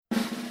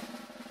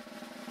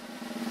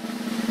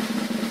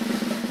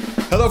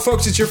Hello,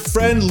 folks. It's your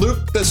friend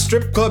Luke, the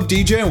Strip Club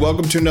DJ, and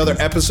welcome to another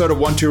episode of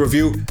 1-2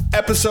 Review,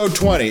 episode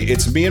 20.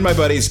 It's me and my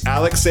buddies,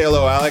 Alex. Say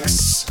hello,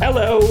 Alex.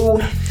 Hello.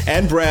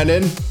 And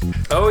Brandon.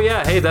 Oh,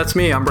 yeah. Hey, that's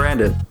me. I'm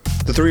Brandon.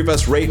 The three of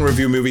us rate and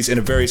review movies in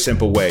a very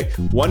simple way.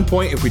 1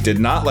 point if we did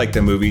not like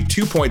the movie,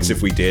 2 points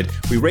if we did.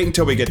 We rate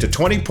until we get to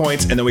 20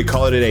 points, and then we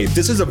call it a day.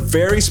 This is a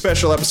very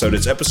special episode.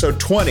 It's episode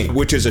 20,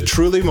 which is a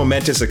truly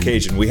momentous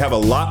occasion. We have a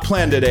lot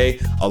planned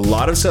today, a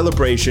lot of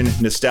celebration,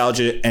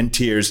 nostalgia, and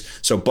tears.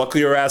 So buckle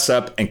your ass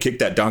up and kick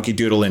that donkey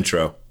doodle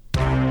intro.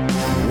 1,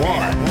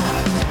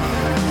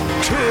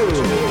 2,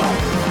 review.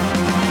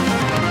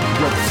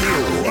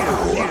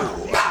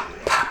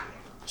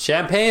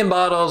 Champagne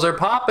bottles are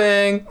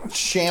popping.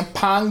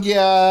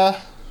 Champagne.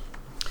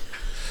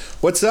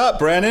 What's up,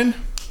 Brandon?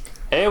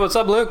 Hey, what's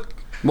up, Luke?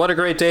 What a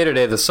great day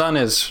today. The sun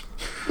is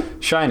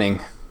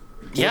shining.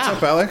 Yeah. What's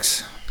up,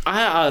 Alex?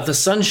 The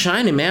sun's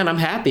shining, man. I'm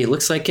happy. It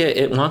looks like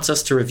it wants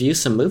us to review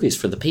some movies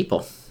for the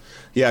people.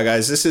 Yeah,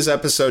 guys, this is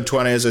episode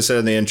 20, as I said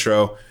in the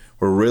intro.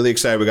 We're really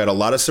excited. We got a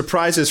lot of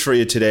surprises for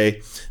you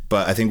today,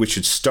 but I think we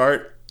should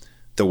start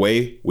the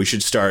way we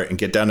should start and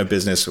get down to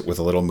business with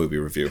a little movie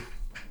review.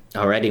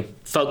 Alrighty.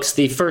 Folks,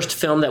 the first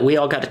film that we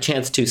all got a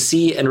chance to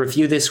see and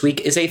review this week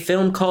is a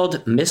film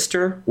called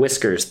Mr.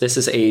 Whiskers. This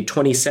is a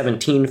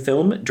 2017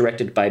 film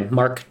directed by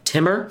Mark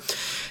Timmer.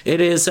 It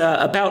is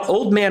about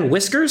Old Man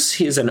Whiskers.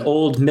 He is an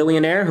old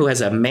millionaire who has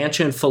a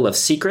mansion full of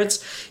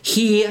secrets.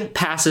 He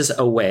passes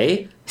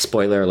away.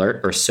 Spoiler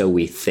alert, or so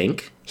we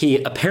think.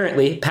 He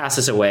apparently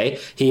passes away.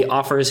 He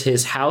offers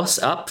his house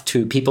up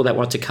to people that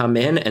want to come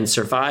in and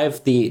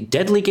survive the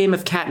deadly game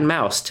of cat and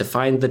mouse to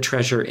find the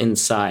treasure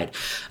inside.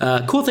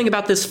 Cool thing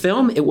about this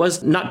film, it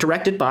was not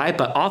directed by,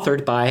 but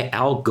authored by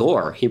Al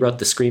Gore. He wrote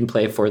the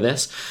screenplay for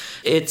this.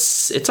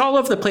 It's all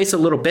over the place a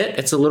little bit.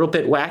 It's a little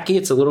bit wacky.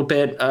 It's a little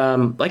bit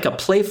like a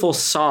playful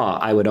Saw,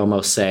 I would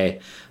almost say.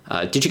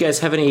 Did you guys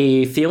have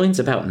any feelings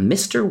about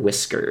Mr.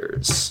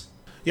 Whiskers?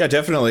 Yeah,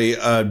 definitely.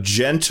 A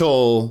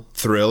gentle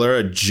thriller,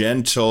 a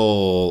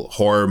gentle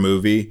horror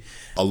movie.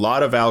 A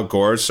lot of Al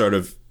Gore sort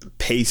of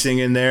pacing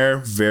in there.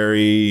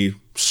 Very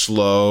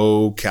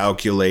slow,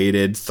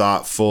 calculated,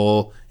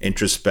 thoughtful,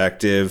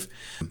 introspective.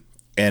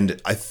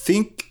 And I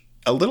think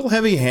a little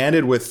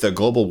heavy-handed with the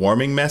global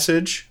warming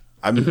message.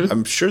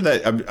 I'm sure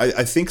that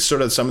I think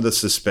sort of some of the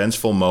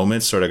suspenseful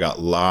moments sort of got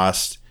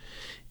lost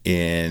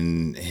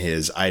in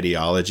his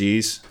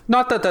ideologies.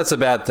 Not that that's a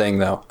bad thing,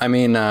 though. I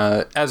mean,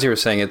 as you were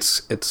saying,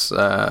 it's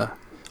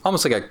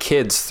almost like a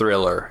kid's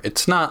thriller.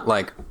 It's not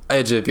like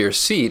edge of your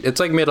seat.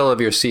 It's like middle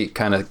of your seat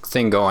kind of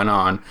thing going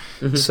on.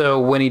 Mm-hmm. So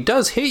when he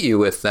does hit you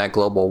with that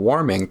global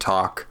warming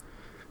talk,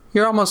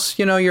 you're almost,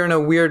 you're in a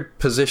weird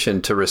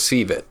position to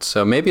receive it.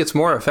 So maybe it's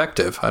more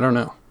effective. I don't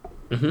know.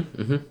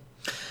 Mm-hmm.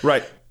 Mm-hmm.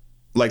 Right.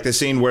 Like the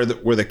scene where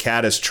the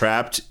cat is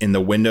trapped in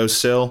the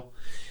windowsill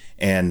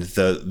and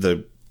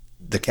the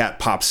cat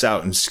pops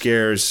out and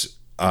scares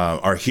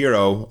our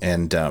hero,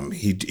 and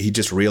he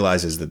just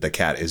realizes that the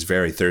cat is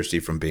very thirsty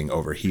from being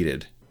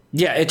overheated.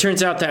 Yeah, it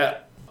turns out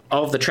that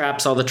all of the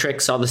traps, all the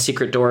tricks, all the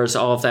secret doors,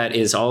 all of that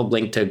is all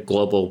linked to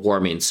global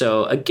warming.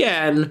 So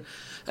again,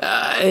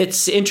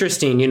 it's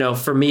interesting.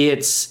 For me,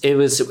 it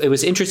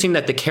was interesting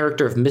that the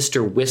character of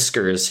Mr.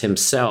 Whiskers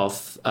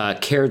himself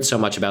cared so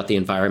much about the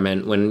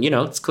environment when,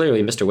 it's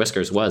clearly Mr.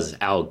 Whiskers was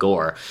Al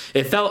Gore.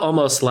 It felt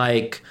almost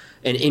like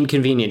An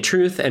Inconvenient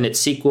Truth, and its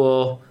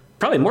sequel,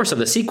 probably more so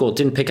the sequel,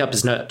 didn't pick up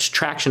as much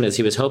traction as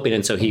he was hoping,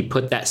 and so he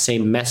put that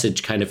same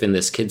message kind of in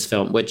this kid's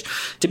film, which,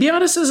 to be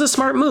honest, is a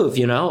smart move,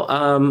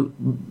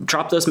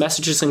 drop those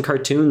messages in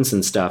cartoons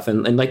and stuff,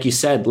 and like you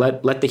said,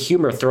 let the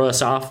humor throw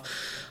us off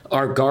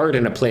our guard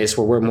in a place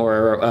where we're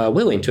more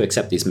willing to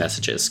accept these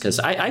messages, because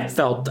I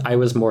felt I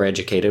was more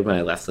educated when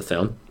I left the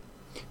film.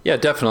 Yeah,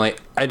 definitely.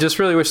 I just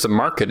really wish the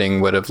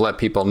marketing would have let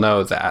people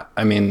know that.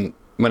 I mean,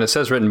 when it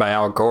says written by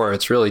Al Gore,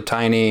 it's really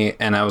tiny,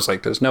 and I was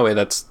like, there's no way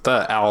that's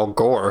the Al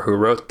Gore who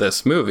wrote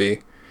this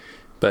movie.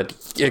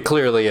 But it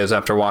clearly is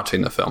after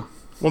watching the film.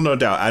 Well, no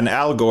doubt. And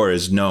Al Gore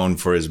is known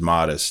for his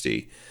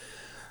modesty.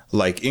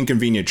 Like,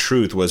 Inconvenient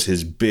Truth was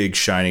his big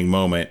shining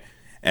moment,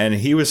 and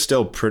he was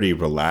still pretty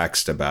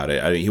relaxed about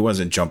it. I mean, he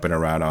wasn't jumping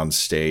around on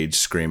stage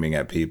screaming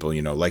at people,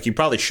 like he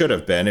probably should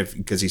have been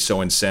because he's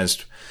so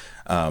incensed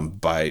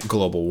by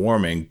global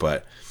warming.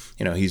 But,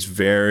 he's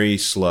very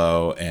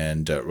slow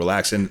and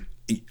relaxed. And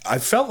I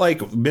felt like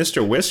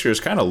Mr.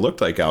 Whiskers kind of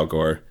looked like Al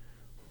Gore.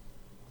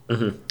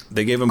 Mm-hmm.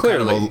 They gave him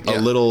Clearly, kind of a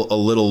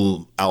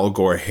little Al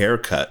Gore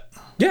haircut.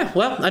 Yeah,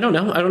 well, I don't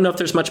know. I don't know if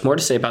there's much more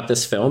to say about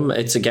this film.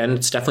 It's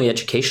definitely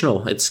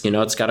educational. It's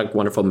got a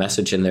wonderful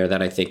message in there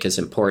that I think is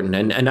important.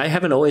 And I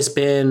haven't always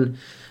been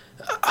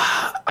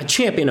a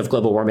champion of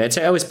global warming. I'd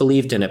say I always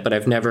believed in it, but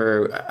I've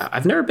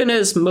never been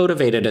as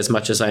motivated as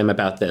much as I am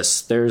about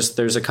this.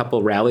 There's a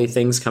couple rally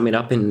things coming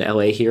up in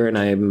LA here, and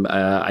I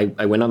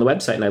went on the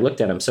website and I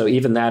looked at them. So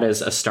even that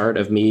is a start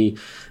of me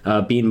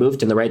being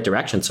moved in the right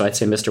direction. So I'd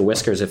say Mr.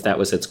 Whiskers, if that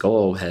was its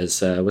goal,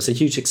 was a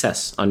huge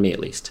success on me at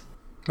least.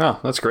 Oh,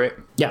 that's great.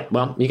 Yeah,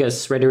 well, you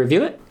guys ready to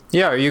review it?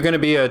 Yeah, are you going to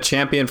be a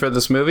champion for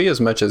this movie as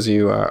much as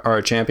you are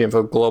a champion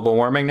for global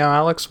warming now,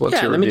 Alex?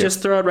 What's your let me review?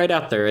 just throw it right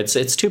out there.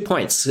 It's 2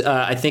 points.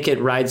 I think it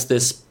rides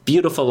this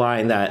beautiful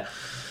line that,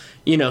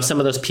 some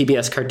of those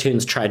PBS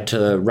cartoons tried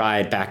to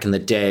ride back in the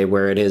day,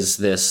 where it is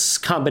this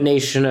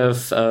combination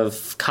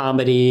of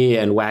comedy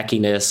and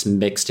wackiness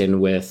mixed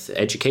in with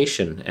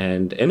education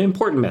and an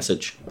important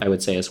message, I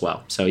would say, as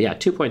well. So,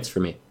 2 points for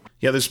me.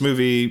 Yeah, this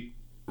movie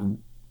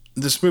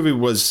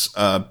was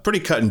pretty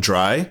cut and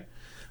dry,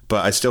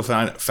 but I still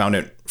found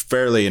it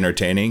fairly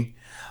entertaining.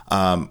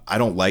 I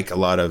don't like a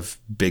lot of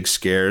big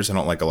scares. I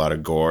don't like a lot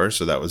of gore.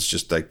 So that was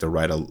just like the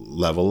right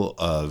level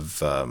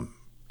of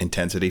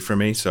intensity for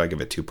me. So I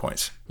give it 2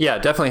 points. Yeah,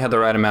 definitely had the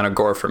right amount of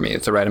gore for me.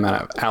 It's the right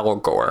amount of Al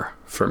Gore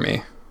for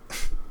me.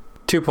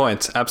 2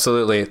 points.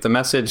 Absolutely. The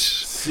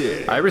message,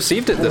 I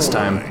received it this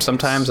time.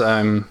 Sometimes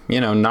I'm,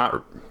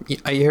 not,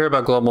 I hear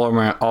about global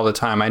warming all the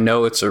time. I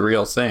know it's a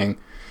real thing,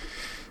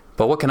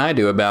 but what can I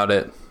do about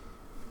it?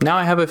 Now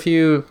I have a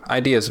few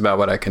ideas about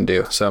what I can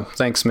do. So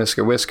thanks,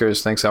 Mr.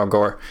 Whiskers. Thanks, Al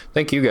Gore.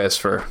 Thank you guys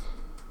for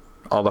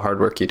all the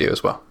hard work you do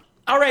as well.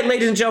 All right,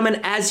 ladies and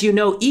gentlemen, as you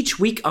know, each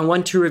week on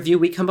 1 2 Review,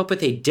 we come up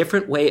with a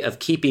different way of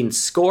keeping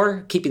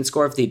score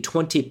of the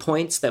 20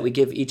 points that we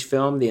give each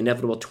film, the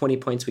inevitable 20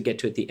 points we get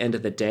to at the end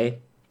of the day.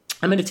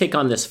 I'm going to take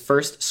on this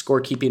first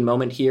scorekeeping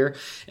moment here,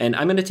 and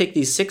I'm going to take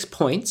these 6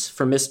 points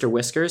from Mr.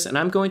 Whiskers, and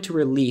I'm going to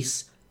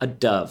release a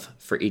dove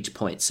for each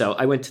point. So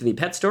I went to the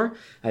pet store.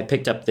 I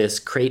picked up this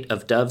crate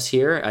of doves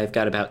here. I've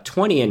got about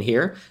 20 in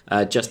here,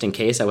 just in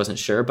case. I wasn't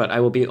sure, but I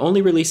will be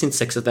only releasing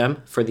 6 of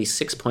them for the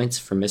 6 points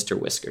from Mr.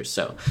 Whiskers.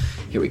 So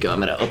here we go.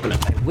 I'm going to open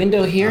up my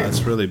window here.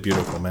 That's really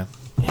beautiful, man.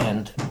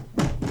 And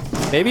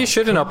maybe you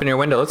shouldn't open your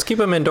window. Let's keep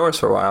them indoors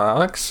for a while,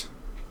 Alex.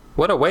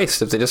 What a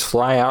waste if they just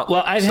fly out.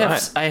 Well, I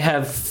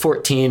have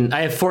 14.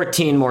 I have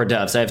 14 more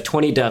doves. I have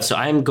 20 doves, so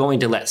I'm going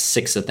to let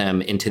 6 of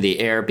them into the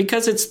air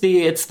because it's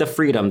the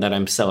freedom that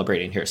I'm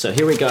celebrating here. So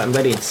here we go. I'm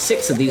letting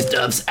 6 of these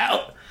doves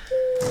out.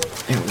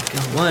 There we go.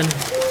 1.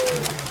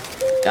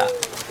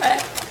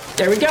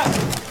 There we go.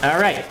 All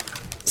right.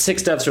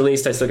 6 doves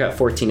released. I still got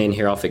 14 in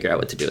here. I'll figure out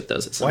what to do with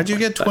those at some Why'd you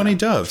point, get 20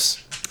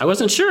 doves? I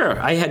wasn't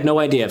sure. I had no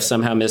idea if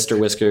somehow Mr.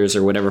 Whiskers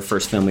or whatever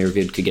first film we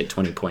reviewed could get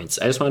 20 points.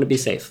 I just wanted to be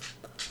safe.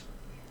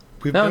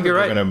 No, you're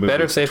right.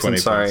 Better safe than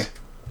sorry.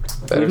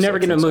 We've never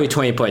given a movie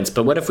 20 points,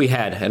 but what if we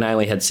had, and I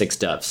only had 6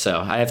 doves? So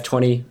I have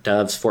 20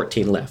 doves,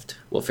 14 left.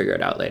 We'll figure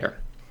it out later.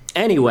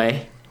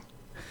 Anyway,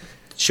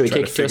 should we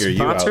kick it to a sponsor?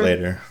 You out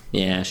later.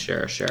 Yeah,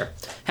 sure.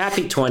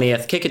 Happy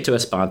 20th. Kick it to a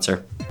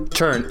sponsor.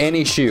 Turn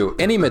any shoe,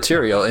 any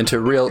material into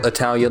real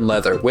Italian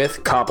leather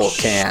with Cobble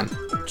Can.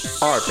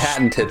 Our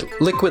patented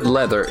liquid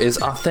leather is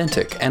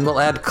authentic and will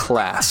add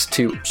class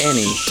to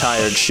any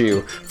tired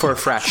shoe for a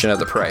fraction of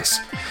the price.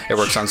 It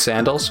works on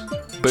sandals,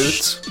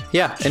 boots,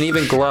 and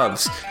even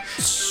gloves.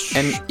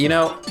 And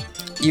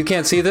you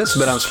can't see this,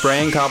 but I'm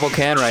spraying Cobble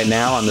Can right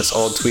now on this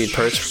old tweed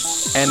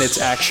purse, and it's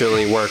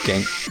actually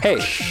working.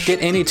 Hey,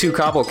 get any 2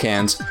 Cobble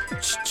Cans,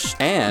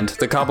 and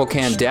the Cobble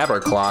Can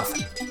Dabber Cloth,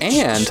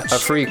 and a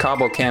free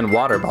Cobble Can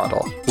water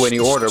bottle when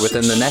you order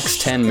within the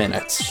next 10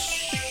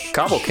 minutes.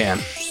 Cobble Can.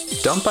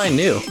 Don't buy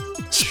new.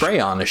 Spray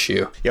on a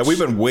shoe. Yeah, we've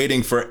been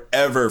waiting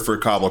forever for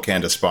Cobble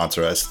Can to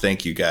sponsor us.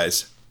 Thank you,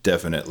 guys.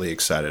 Definitely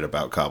excited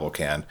about Cobble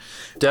Can.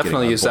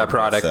 Definitely use that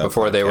product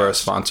before they were a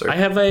sponsor. I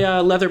have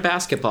a leather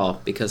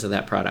basketball because of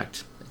that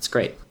product. It's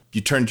great.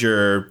 You turned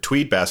your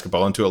tweed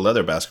basketball into a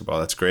leather basketball.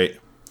 That's great.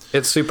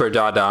 It's super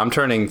dada. I'm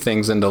turning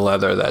things into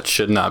leather that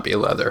should not be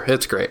leather.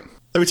 It's great.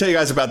 Let me tell you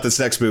guys about this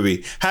next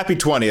movie. Happy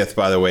 20th,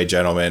 by the way,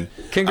 gentlemen.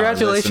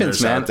 Congratulations,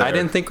 man. I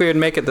didn't think we would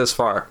make it this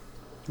far.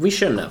 We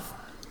shouldn't have.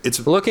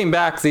 Looking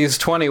back, these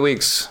 20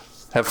 weeks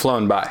have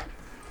flown by.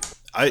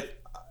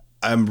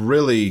 I'm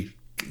really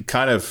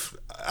kind of,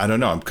 I don't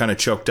know, I'm kind of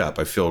choked up.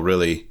 I feel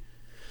really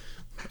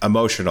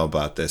emotional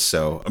about this.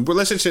 So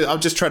I'll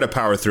just try to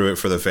power through it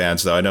for the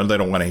fans, though. I know they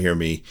don't want to hear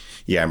me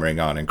yammering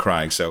on and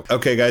crying. So,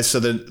 okay, guys, so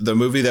the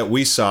movie that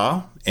we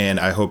saw, and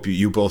I hope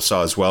you both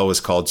saw as well,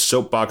 was called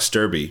Soapbox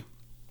Derby.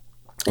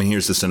 And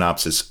here's the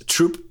synopsis.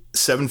 Troop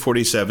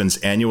 747's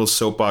annual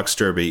Soapbox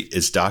Derby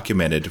is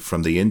documented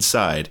from the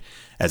inside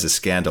as a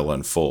scandal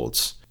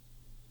unfolds.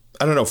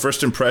 I don't know,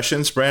 first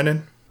impressions,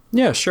 Brandon?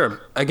 Yeah,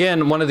 sure.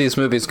 Again, one of these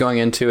movies going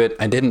into it,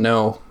 I didn't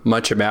know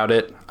much about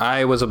it.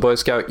 I was a Boy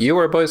Scout. You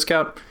were a Boy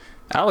Scout.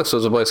 Alex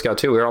was a Boy Scout,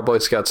 too. We were all Boy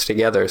Scouts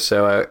together.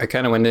 So I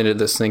kind of went into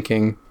this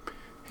thinking,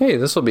 hey,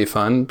 this will be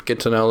fun. Get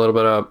to know a little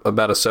bit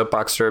about a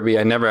soapbox derby.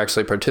 I never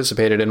actually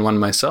participated in one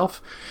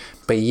myself.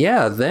 But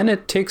yeah, then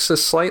it takes a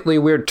slightly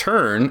weird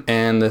turn,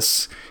 and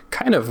this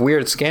kind of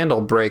weird scandal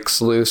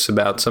breaks loose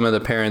about some of the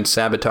parents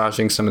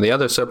sabotaging some of the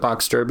other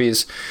soapbox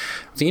derbies.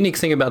 The unique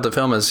thing about the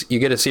film is you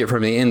get to see it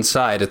from the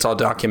inside. It's all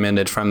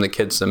documented from the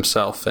kids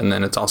themselves, and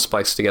then it's all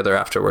spliced together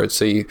afterwards.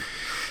 So you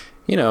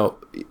know,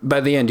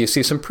 by the end, you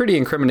see some pretty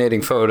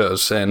incriminating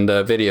photos and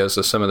videos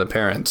of some of the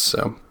parents.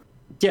 So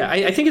Yeah,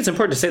 I think it's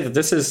important to say that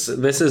this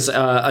is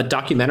a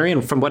documentary,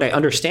 and from what I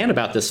understand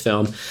about this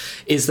film,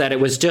 is that it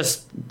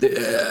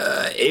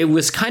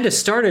was kind of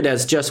started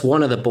as just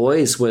one of the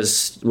boys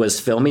was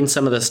filming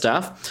some of the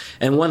stuff,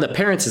 and one of the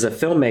parents is a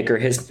filmmaker.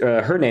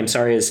 Her name,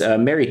 is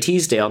Mary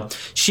Teasdale.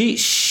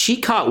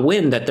 She caught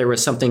wind that there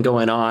was something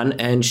going on,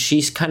 and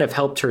she kind of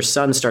helped her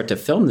son start to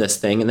film this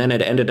thing, and then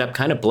it ended up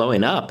kind of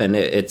blowing up, and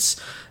it's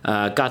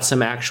got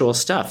some actual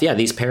stuff. Yeah,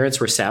 these parents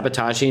were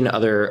sabotaging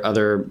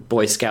other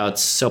Boy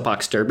Scouts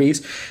soapbox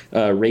derbies,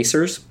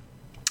 racers.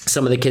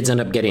 Some of the kids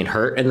ended up getting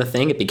hurt in the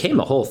thing. It became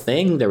a whole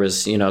thing. There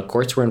was,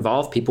 courts were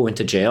involved. People went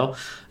to jail.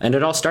 And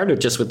it all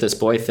started just with this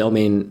boy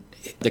filming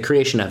the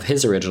creation of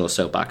his original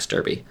soapbox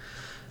derby.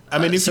 I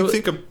mean, if you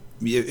think of...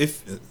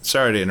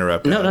 sorry to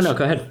interrupt. No,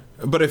 go ahead.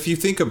 But if you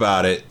think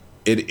about it,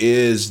 it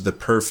is the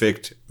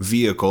perfect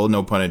vehicle,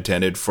 no pun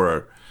intended,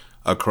 for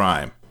a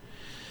crime.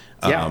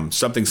 Yeah.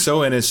 Something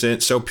so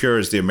innocent, so pure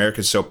as the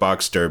American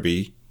Soapbox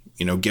Derby.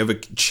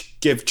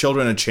 Give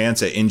children a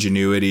chance at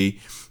ingenuity,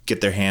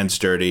 get their hands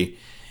dirty,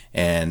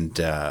 and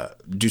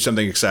do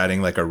something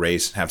exciting like a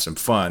race and have some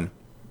fun.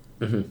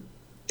 Mm-hmm.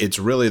 It's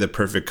really the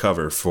perfect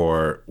cover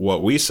for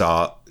what we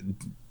saw,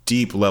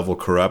 deep level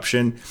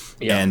corruption.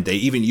 Yeah. And they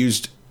even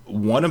used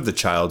one of the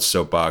child's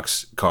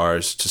soapbox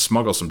cars to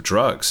smuggle some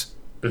drugs.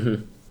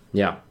 Mm-hmm.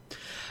 Yeah.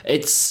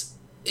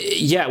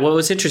 Yeah, well, it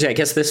was interesting. I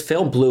guess this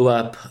film blew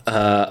up blew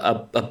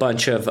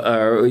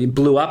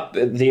up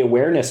the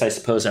awareness, I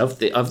suppose, of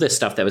this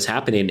stuff that was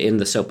happening in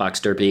the soapbox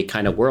derby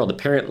kind of world.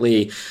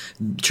 Apparently,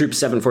 Troop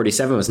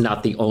 747 was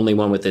not the only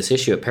one with this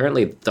issue.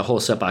 Apparently, the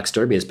whole soapbox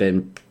derby has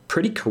been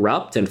pretty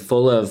corrupt and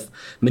full of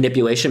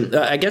manipulation.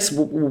 I guess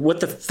what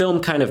the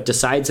film kind of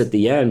decides at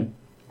the end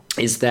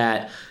is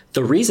that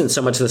the reason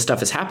so much of this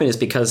stuff is happening is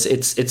because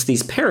it's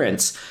these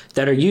parents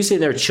that are using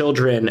their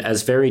children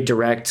as very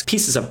direct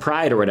pieces of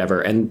pride or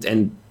whatever.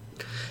 And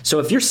so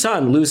if your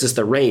son loses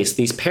the race,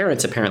 these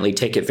parents apparently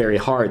take it very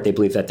hard. They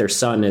believe that their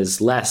son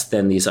is less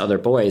than these other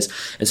boys.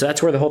 And so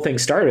that's where the whole thing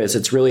started. Is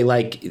it's really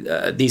like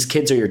these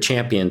kids are your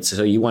champions.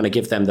 So you want to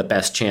give them the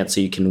best chance so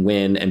you can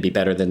win and be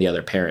better than the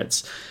other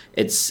parents.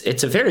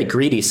 It's a very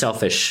greedy,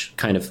 selfish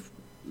kind of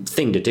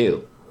thing to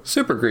do.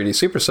 Super greedy,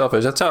 super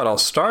selfish. That's how it all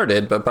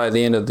started. But by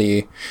the end of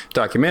the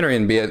documentary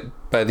and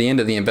by the end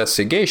of the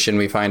investigation,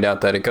 we find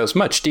out that it goes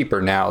much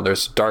deeper now.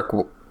 There's dark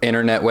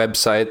internet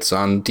websites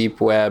on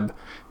deep web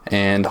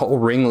and whole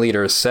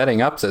ringleaders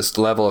setting up this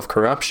level of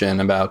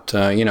corruption about,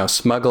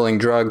 smuggling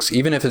drugs.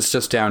 Even if it's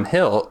just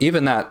downhill,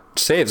 even that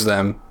saves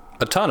them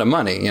a ton of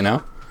money,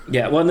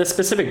 Yeah, well, and the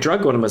specific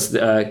drug one was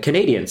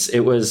Canadians.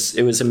 It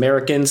was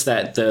Americans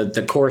that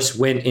the course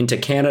went into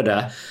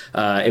Canada.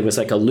 It was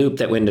like a loop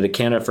that went into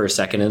Canada for a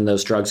second, and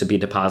those drugs would be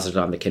deposited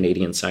on the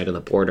Canadian side of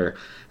the border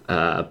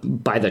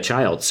by the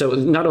child. So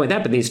not only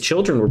that, but these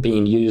children were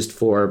being used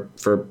for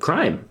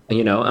crime,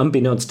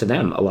 unbeknownst to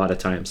them a lot of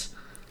times.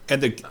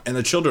 And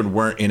the children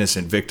weren't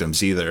innocent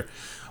victims either.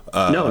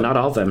 No, not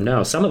all of them.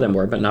 No, some of them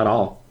were, but not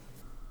all.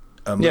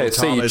 You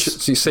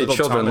say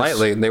children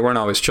lightly, and they weren't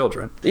always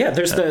children. Yeah,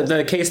 there's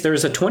the case.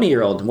 There's a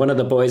 20-year-old. One of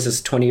the boys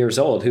is 20 years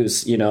old,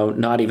 who's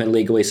not even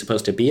legally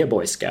supposed to be a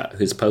Boy Scout,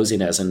 who's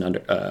posing as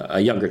a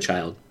younger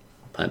child.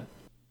 But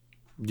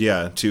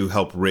yeah, to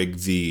help rig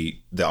the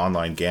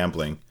online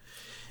gambling.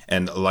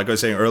 And like I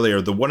was saying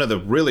earlier, one of the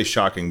really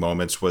shocking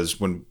moments was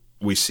when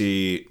we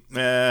see,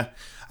 I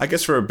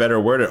guess for a better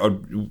word,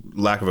 or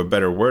lack of a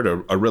better word,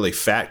 a really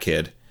fat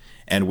kid.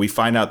 And we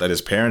find out that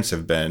his parents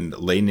have been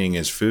ladening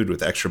his food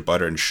with extra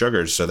butter and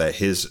sugar so that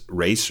his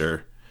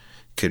racer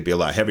could be a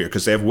lot heavier.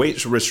 Because they have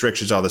weight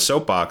restrictions on the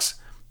soapbox,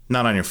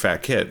 not on your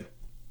fat kid.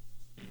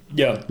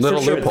 Yeah,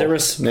 little loophole. There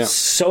was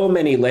so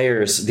many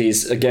layers.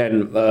 These,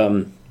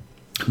 again,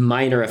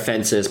 minor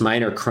offenses,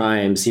 minor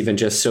crimes, even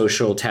just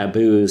social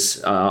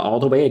taboos, all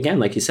the way, again,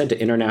 like you said, to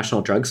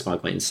international drug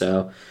smuggling.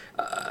 So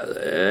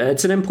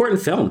it's an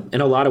important film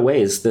in a lot of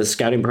ways. The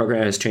scouting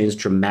program has changed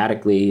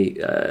dramatically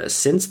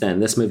since then.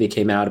 This movie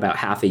came out about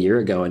half a year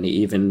ago, and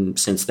even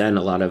since then,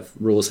 a lot of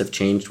rules have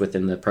changed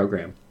within the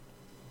program.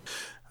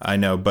 I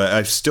know, but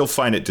I still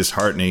find it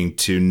disheartening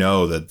to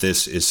know that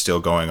this is still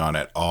going on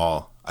at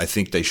all. I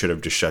think they should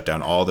have just shut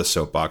down all the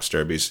soapbox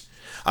derbies.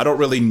 I don't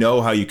really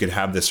know how you could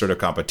have this sort of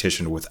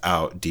competition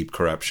without deep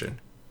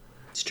corruption.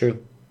 It's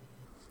true.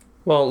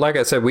 Well, like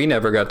I said, we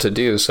never got to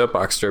do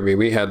soapbox derby.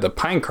 We had the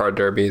pine car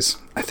derbies.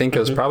 I think it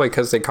was probably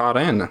because they caught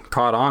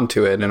on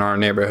to it in our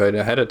neighborhood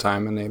ahead of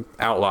time, and they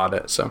outlawed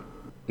it. So,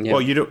 yeah.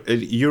 Well,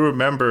 you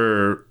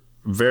remember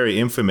very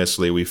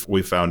infamously,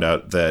 we found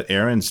out that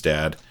Aaron's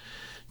dad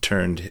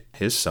turned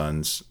his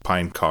son's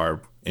pine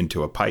car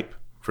into a pipe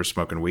for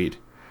smoking weed.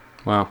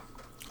 Wow.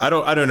 I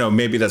don't know.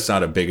 Maybe that's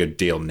not a big a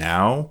deal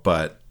now,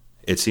 but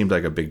it seemed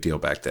like a big deal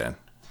back then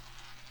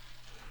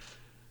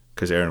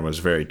because Aaron was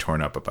very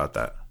torn up about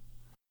that.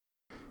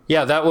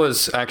 Yeah, that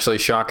was actually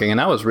shocking, and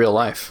that was real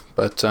life.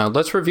 But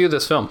let's review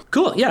this film.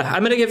 Cool. Yeah,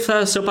 I'm going to give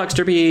Soapbox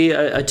Derby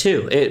a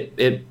 2.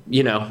 It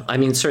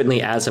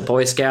certainly as a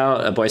Boy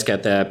Scout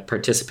that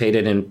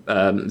participated in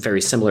very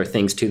similar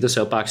things to the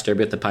Soapbox Derby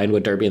with the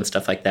Pinewood Derby and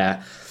stuff like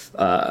that.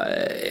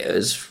 it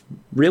was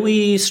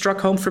really struck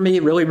home for me,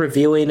 really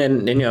revealing,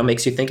 and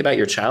makes you think about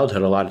your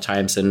childhood a lot of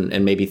times,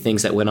 and maybe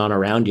things that went on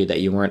around you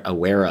that you weren't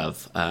aware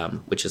of,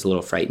 which is a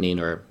little frightening,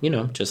 or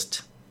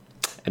just,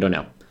 I don't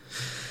know.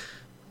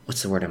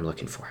 What's the word I'm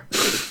looking for?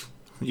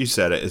 You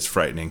said it. It's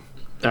frightening.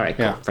 All right,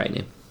 cool. Yeah.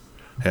 Frightening.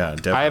 Yeah,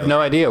 definitely. I have no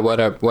idea what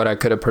I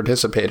could have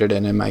participated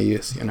in my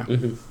youth.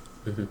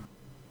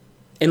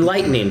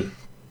 Enlightening.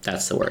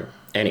 That's the word.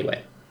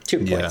 Anyway, 2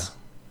 points. Yeah.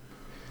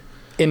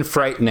 In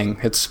frightening,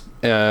 it's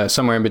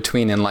somewhere in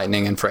between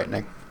enlightening and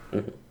frightening.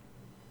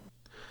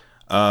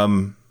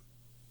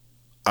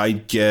 I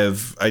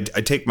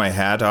take my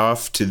hat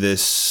off to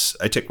this.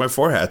 I take my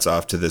 4 hats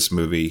off to this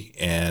movie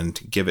and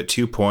give it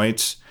 2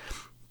 points.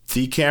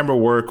 The camera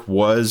work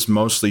was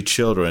mostly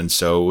children,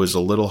 so it was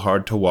a little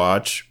hard to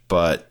watch,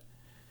 but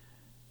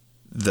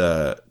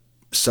the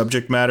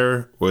subject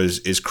matter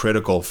is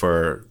critical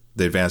for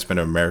the advancement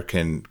of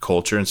American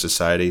culture and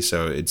society.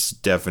 So it's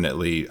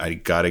definitely, I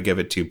got to give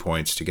it 2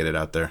 points to get it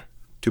out there.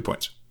 2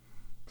 points.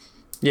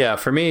 Yeah,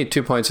 for me,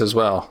 2 points as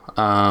well.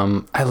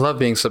 I love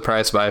being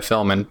surprised by a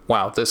film, and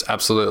wow, this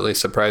absolutely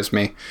surprised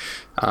me.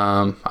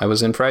 I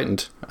was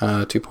frightened.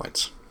 2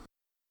 points.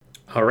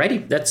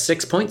 Alrighty, that's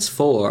 6 points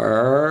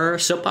for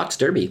Soapbox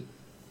Derby.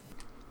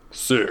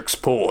 6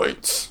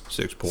 points.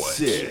 6 points.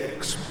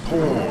 6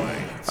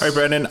 points. All right,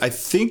 Brandon, I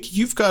think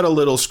you've got a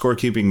little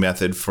scorekeeping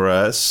method for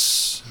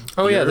us.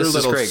 Oh, yeah, this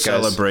is great, guys.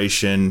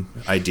 Celebration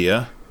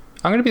idea.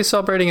 I'm going to be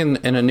celebrating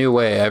in a new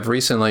way. I've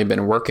recently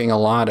been working a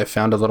lot. I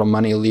found a little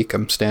money leak.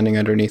 I'm standing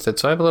underneath it.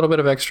 So I have a little bit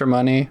of extra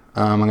money.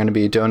 I'm going to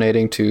be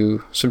donating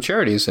to some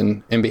charities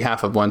in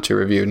behalf of One to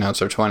Review. Now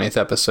it's our 20th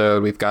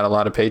episode. We've got a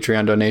lot of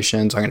Patreon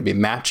donations. I'm going to be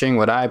matching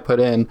what I put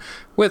in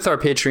with our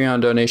Patreon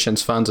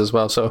donations funds as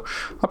well. So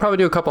I'll probably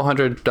do a couple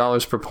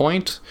 $100 per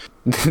point.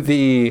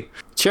 The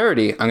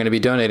charity I'm going to be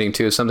donating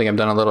to is something I've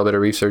done a little bit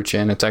of research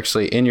in. It's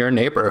actually in your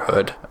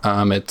neighborhood.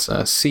 It's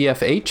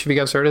CFH. Have you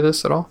guys heard of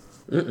this at all?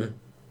 Mm-mm.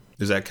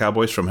 Is that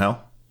Cowboys from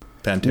Hell?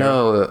 Pantera?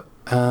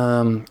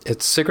 No,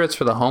 it's Cigarettes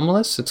for the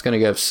Homeless. It's going to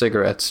give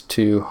cigarettes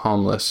to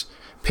homeless.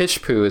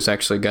 Pish Poo is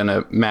actually going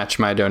to match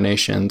my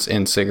donations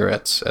in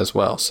cigarettes as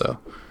well. So,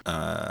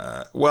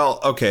 well,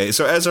 okay.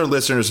 So as our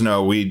listeners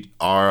know, we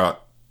are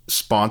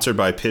sponsored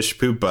by Pish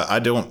Poo, but I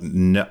don't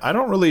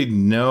really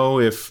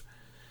know if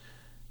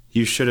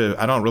you should have.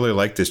 I don't really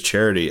like this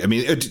charity. I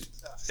mean,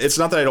 it's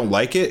not that I don't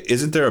like it.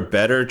 Isn't there a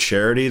better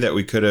charity that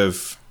we could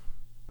have?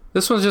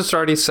 This one's just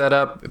already set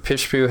up.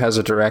 Pish Poo has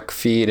a direct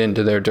feed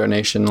into their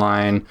donation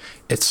line.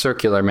 It's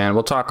circular, man.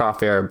 We'll talk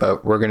off air,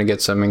 but we're going to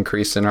get some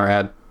increase in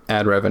our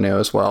ad revenue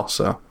as well.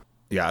 So,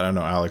 yeah, I don't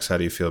know, Alex. How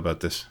do you feel about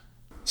this?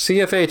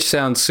 CFH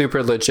sounds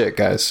super legit,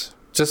 guys.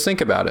 Just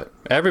think about it.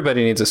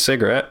 Everybody needs a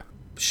cigarette.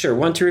 Sure.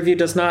 One to Review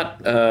does not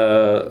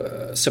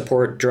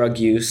support drug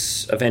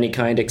use of any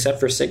kind except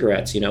for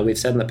cigarettes. We've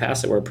said in the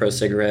past that we're a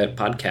pro-cigarette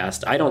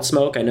podcast. I don't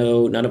smoke. I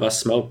know none of us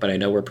smoke, but I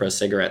know we're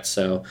pro-cigarettes.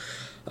 So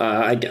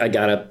I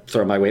gotta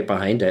throw my weight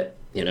behind it.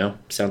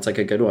 Sounds like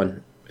a good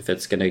one if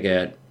it's gonna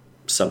get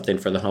something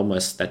for the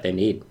homeless that they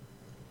need.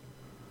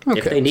 Okay,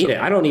 if they need it.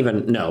 I don't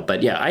even know,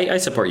 but yeah, I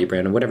support you,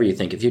 Brandon. Whatever you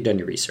think, if you've done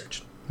your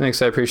research.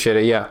 Thanks, I appreciate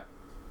it. Yeah.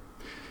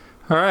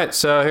 All right,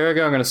 so here we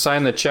go. I'm gonna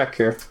sign the check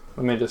here.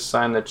 Let me just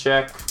sign the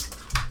check.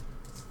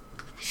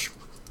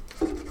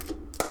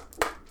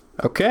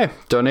 Okay,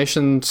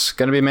 donation's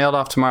gonna be mailed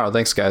off tomorrow.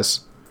 Thanks, guys.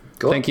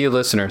 Cool. Thank you,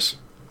 listeners.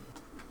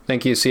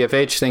 Thank you,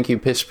 CFH. Thank you,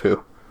 Pish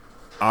Poo.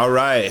 All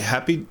right.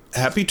 Happy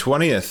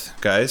 20th,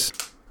 guys.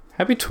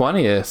 Happy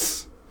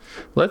 20th.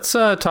 Let's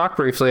talk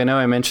briefly. I know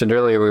I mentioned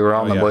earlier we were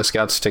all in the Boy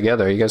Scouts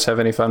together. You guys have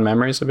any fun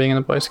memories of being in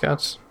the Boy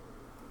Scouts?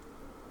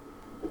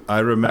 I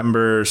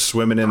remember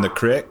swimming in the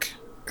creek.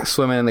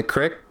 Swimming in the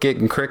creek,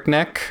 getting crick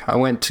neck. I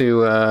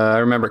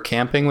remember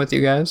camping with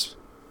you guys.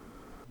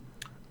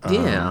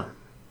 Yeah.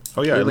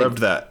 Oh, yeah. Really? I loved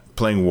that.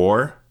 Playing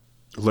war.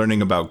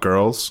 Learning about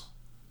girls.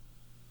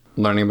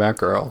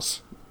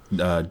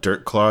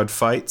 Dirt clod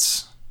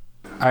fights.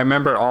 I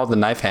remember all the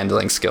knife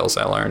handling skills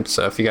I learned.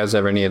 So if you guys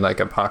ever need like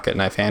a pocket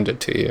knife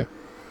handed to you,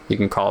 you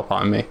can call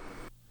upon me.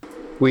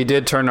 We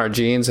did turn our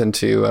jeans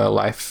into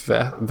life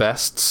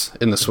vests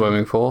in the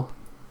swimming pool.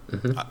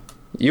 Mm-hmm.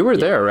 You were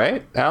there,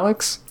 right,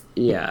 Alex?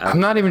 Yeah. I'm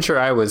not even sure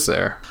I was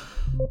there.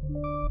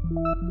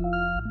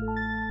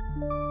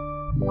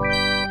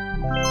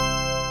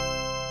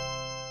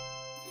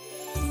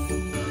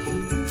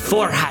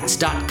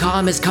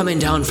 Fourhats.com is coming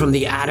down from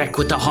the attic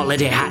with the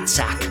holiday hat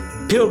sack.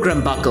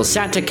 Pilgrim buckles,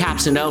 Santa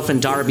caps, and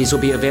elfin derbies will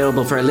be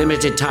available for a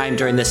limited time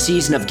during the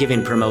Season of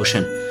Giving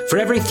promotion. For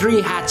every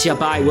 3 hats you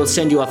buy, we'll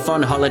send you a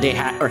fun holiday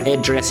hat or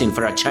head dressing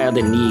for a child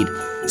in need.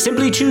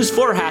 Simply choose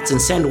 4 hats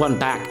and send one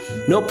back.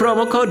 No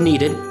promo code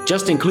needed.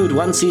 Just include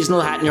 1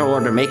 seasonal hat in your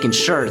order, making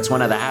sure it's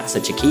one of the hats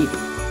that you keep.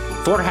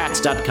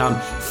 Fourhats.com,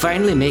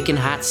 finally making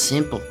hats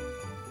simple.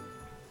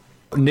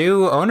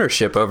 New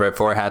ownership over at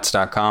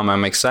fourhats.com.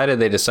 I'm excited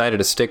they decided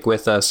to stick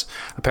with us.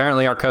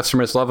 Apparently our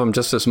customers love them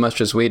just as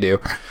much as we do.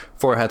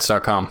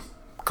 Fourhats.com.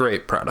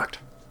 Great product.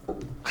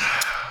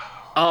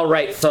 All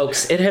right,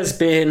 folks. It has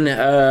been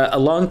a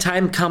long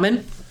time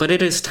coming, but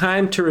it is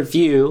time to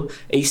review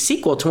a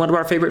sequel to one of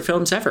our favorite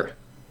films ever.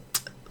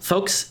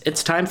 Folks,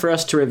 it's time for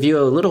us to review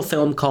a little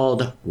film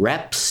called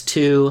Reps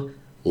 2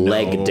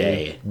 Leg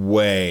Day.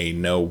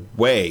 No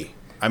way.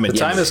 The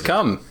time has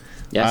come.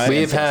 Yes.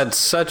 We've had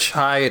such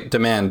high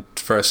demand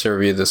for us to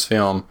review this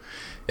film.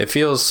 It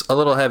feels a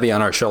little heavy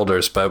on our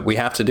shoulders, but we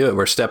have to do it.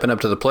 We're stepping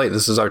up to the plate.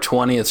 This is our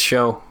 20th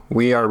show.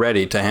 We are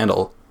ready to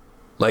handle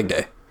Leg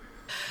Day.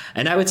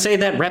 And I would say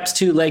that Reps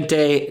 2 Leg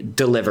Day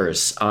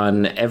delivers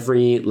on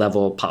every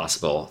level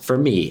possible. For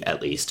me,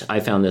 at least. I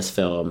found this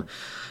film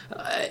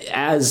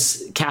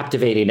as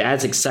captivating,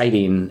 as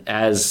exciting,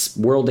 as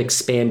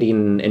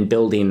world-expanding and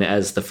building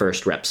as the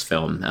first Reps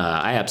film.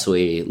 I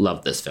absolutely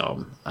love this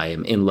film. I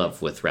am in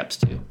love with Reps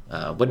 2.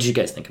 What did you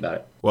guys think about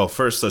it? Well,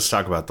 first, let's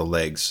talk about the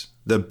legs.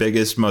 The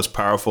biggest, most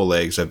powerful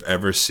legs I've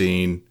ever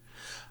seen,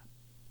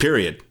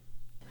 period.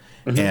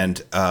 Mm-hmm.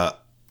 And a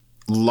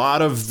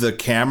lot of the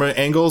camera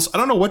angles, I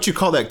don't know what you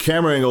call that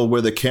camera angle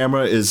where the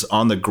camera is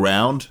on the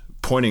ground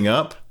pointing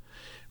up,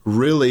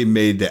 really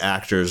made the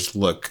actors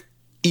look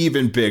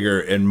even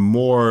bigger and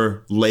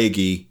more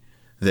leggy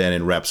than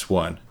in Reps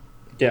 1.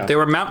 Yeah. They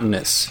were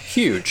mountainous,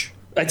 huge.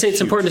 I'd say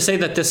it's important to say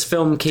that this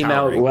film came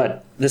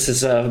out, this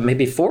is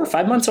maybe 4 or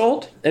 5 months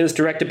old. It was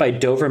directed by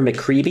Dover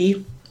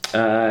McCready.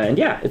 And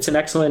yeah, it's an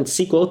excellent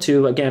sequel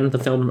to, again, the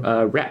film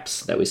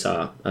Reps that we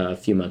saw a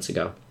few months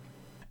ago.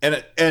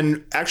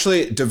 And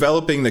actually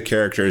developing the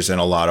characters in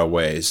a lot of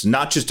ways,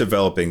 not just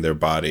developing their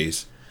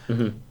bodies.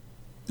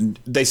 Mm-hmm.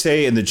 They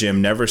say in the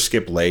gym, never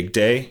skip leg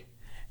day.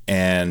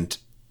 And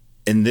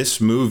in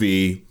this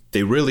movie,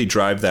 they really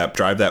drive that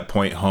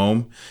point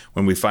home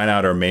when we find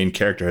out our main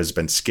character has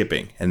been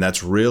skipping. And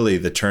that's really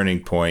the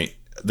turning point.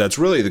 That's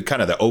really the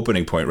kind of the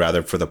opening point,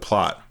 rather, for the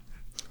plot.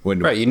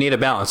 Right, you need a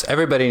balance.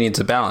 Everybody needs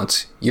a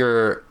balance.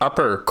 Your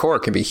upper core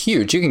can be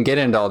huge. You can get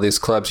into all these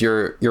clubs.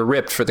 You're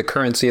ripped for the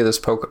currency of this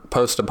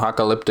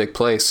post-apocalyptic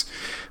place.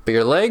 But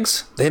your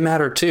legs, they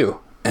matter too.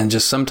 And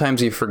just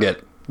sometimes you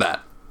forget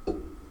that.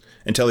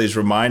 Until he's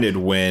reminded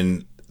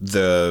when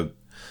the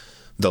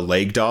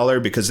leg dollar,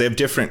 because they have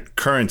different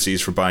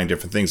currencies for buying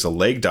different things. The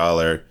leg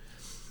dollar,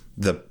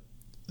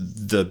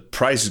 the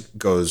price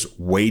goes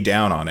way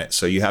down on it.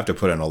 So you have to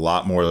put in a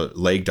lot more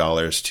leg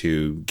dollars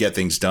to get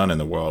things done in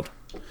the world.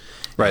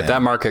 Right,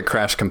 that market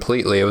crashed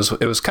completely. It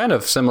was kind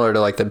of similar to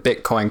like the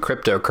Bitcoin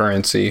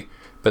cryptocurrency,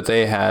 but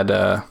they had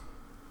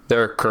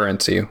their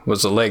currency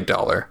was a leg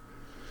dollar.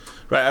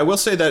 Right, I will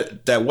say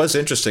that was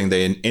interesting.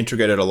 They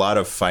integrated a lot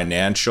of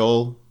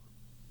financial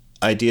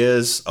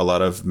ideas, a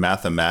lot of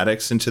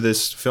mathematics into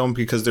this film,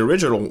 because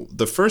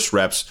the first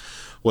Reps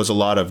was a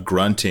lot of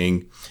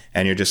grunting,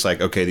 and you're just like,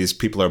 okay, these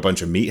people are a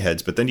bunch of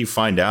meatheads. But then you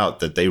find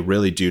out that they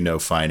really do know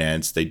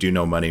finance, they do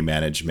know money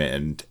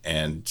management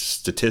and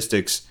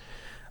statistics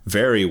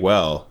very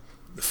well.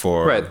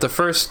 Right, the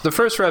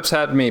first Reps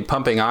had me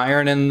pumping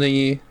iron in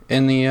the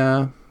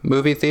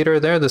movie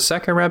theater there. The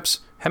second Reps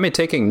had me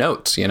taking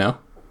notes, about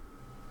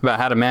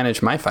how to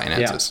manage my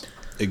finances. Yeah.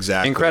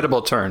 Exactly.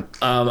 Incredible turn.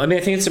 I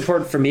think it's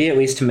important for me, at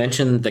least, to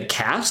mention the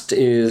cast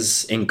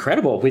is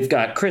incredible. We've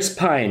got Chris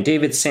Pine,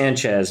 David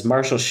Sanchez,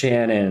 Marshall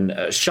Shannon,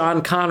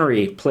 Sean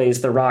Connery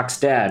plays The Rock's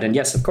dad. And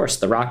yes, of course,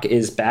 The Rock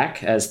is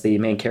back as the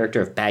main character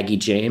of Baggy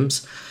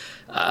James.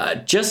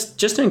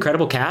 Just an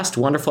incredible cast.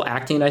 Wonderful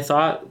acting, I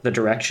thought. The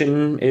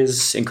direction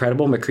is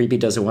incredible. McCready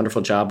does a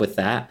wonderful job with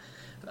that.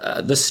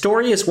 The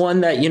story is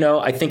one that,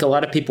 I think a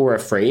lot of people were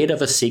afraid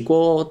of a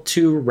sequel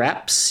to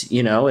Reps.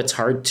 It's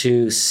hard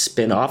to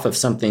spin off of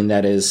something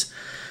that is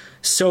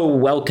so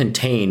well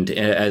contained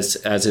as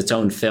its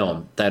own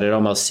film that it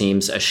almost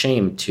seems a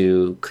shame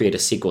to create a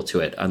sequel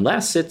to it,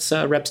 unless it's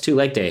Reps 2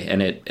 Leg Day,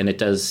 and it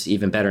does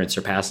even better and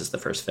surpasses the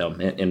first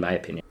film, in my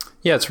opinion.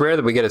 Yeah, it's rare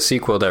that we get a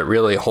sequel that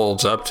really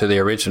holds up to the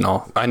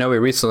original. I know we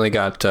recently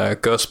got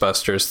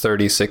Ghostbusters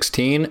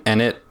 3016,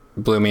 and it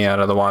blew me out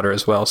of the water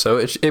as well. So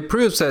it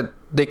proves that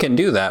they can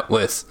do that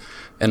with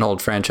an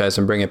old franchise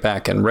and bring it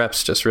back, and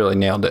Reps just really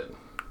nailed it.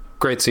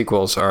 Great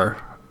sequels are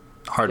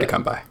hard to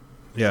come by.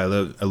 Yeah,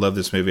 I love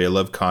this movie. I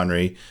love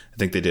Connery. I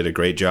think they did a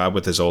great job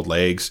with his old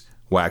legs,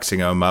 waxing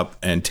them up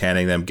and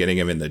tanning them, getting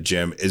him in the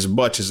gym as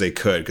much as they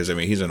could, because,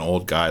 he's an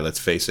old guy, let's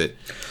face it.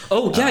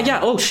 Oh, yeah.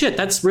 Oh, shit.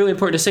 That's really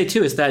important to say,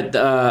 too, is that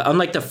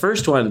unlike the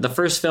first one, the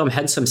first film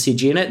had some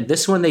CG in it.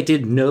 This one, they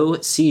did no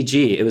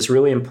CG. It was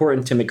really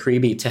important to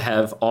McCready to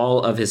have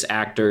all of his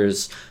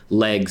actors'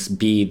 legs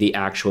be the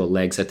actual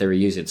legs that they were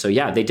using. So,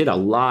 yeah, they did a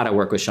lot of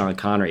work with Sean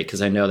Connery,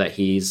 because I know that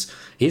he's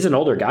an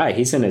older guy.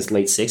 He's in his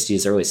late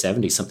 60s, early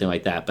 70s, something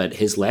like that. But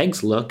his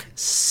legs look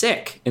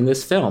sick in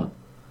this film.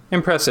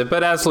 Impressive,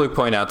 but as Luke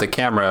pointed out, the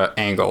camera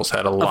angles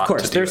had a lot to do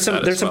with that. Of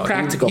course, there's some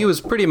practical. He was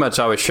pretty much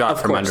always shot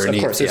from underneath.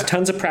 Of course, there's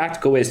tons of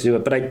practical ways to do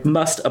it, but I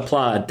must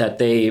applaud that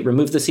they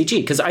removed the CG,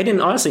 because I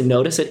didn't honestly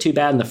notice it too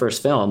bad in the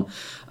first film.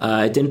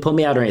 It didn't pull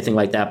me out or anything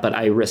like that, but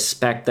I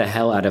respect the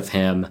hell out of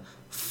him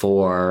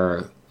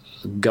for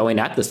going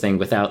at this thing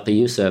without the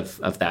use of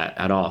that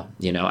at all.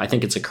 I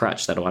think it's a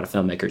crutch that a lot of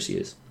filmmakers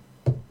use.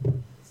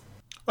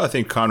 Well, I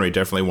think Connery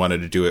definitely wanted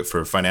to do it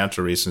for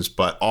financial reasons,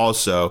 but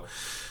also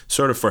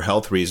sort of for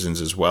health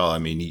reasons as well. I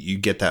mean, you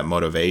get that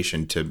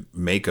motivation to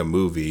make a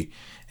movie,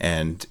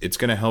 and it's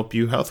going to help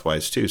you health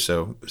wise too.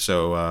 So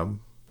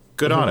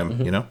good on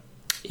him, you know?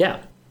 Yeah.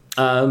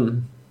 I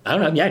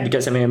don't know. Yeah. Do you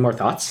guys have any more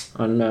thoughts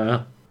on,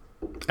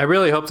 I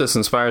really hope this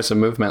inspires a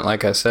movement.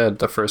 Like I said,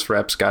 the first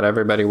reps got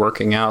everybody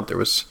working out. There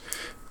was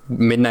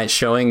midnight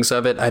showings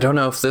of it. I don't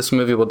know if this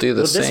movie will do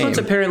the same. This one's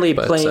apparently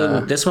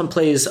playing. This one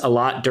plays a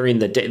lot during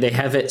the day. They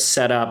have it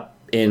set up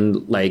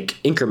in like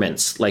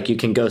increments. Like you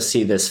can go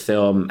see this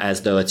film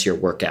as though it's your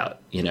workout.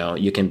 You know,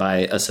 you can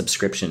buy a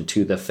subscription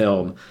to the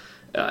film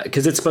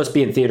because it's supposed to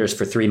be in theaters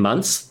for 3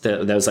 months.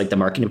 That was like the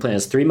marketing plan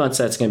is 3 months.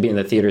 That's going to be in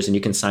the theaters, and you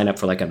can sign up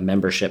for like a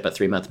membership, a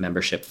 3-month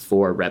membership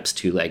for Reps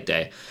 2 Leg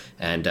Day,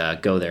 and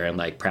go there and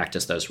like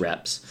practice those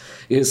reps.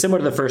 It's similar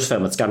to the first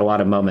film. It's got a lot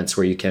of moments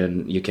where you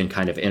can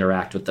kind of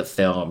interact with the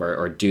film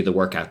or do the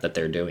workout that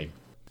they're doing.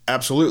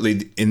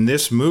 Absolutely. In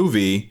this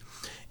movie,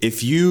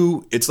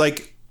 it's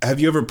like,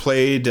 have you ever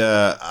played,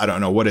 I don't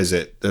know, what is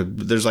it?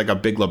 There's like a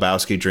Big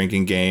Lebowski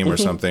drinking game or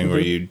something where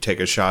you take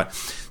a shot.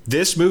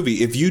 This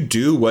movie, if you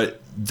do what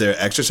the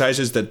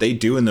exercises that they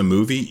do in the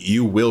movie,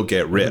 you will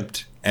get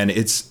ripped. And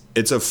it's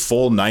a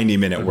full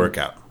 90-minute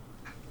workout.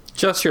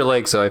 Just your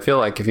legs, though. I feel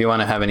like if you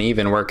want to have an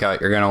even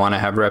workout, you're going to want to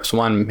have reps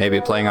 1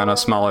 maybe playing on a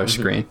smaller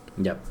screen.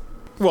 Yep.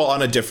 Well,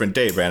 on a different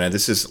day, Brandon.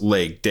 This is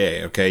leg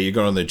day, okay? You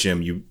go to the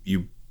gym,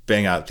 you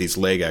bang out these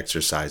leg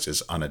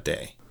exercises on a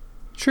day.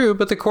 True,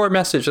 but the core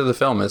message of the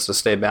film is to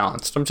stay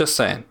balanced. I'm just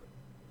saying.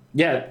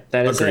 Yeah,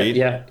 that is Agreed. it.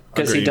 Yeah,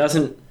 because he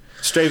doesn't...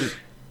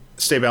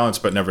 Stay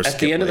balanced, but never skip. At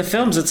the end of the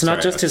films, it's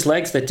not just his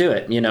legs that do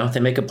it. You know,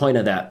 they make a point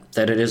of that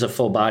it is a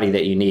full body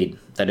that you need,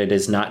 that it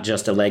is not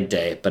just a leg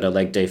day, but a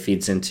leg day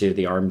feeds into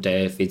the arm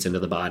day, feeds into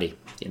the body,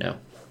 you know.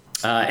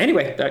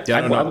 Anyway.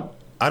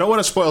 I don't want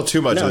to spoil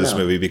too much of this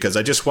movie because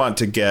I just want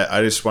to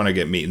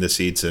get meat in the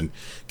seats and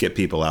get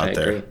people out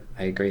there.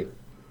 I agree.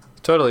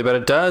 Totally, but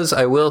it does,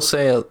 I will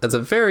say, at the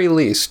very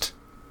least,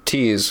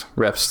 tease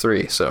Reps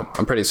 3, so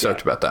I'm pretty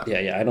stoked about that.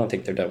 Yeah, I don't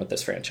think they're done with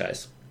this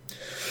franchise.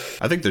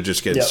 I think they're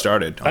just getting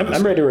started.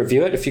 I'm ready to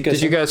review it. If you guys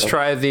did you guys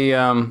try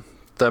the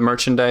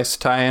merchandise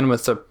tie-in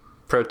with the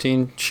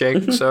protein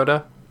shake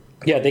soda?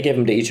 Yeah, they gave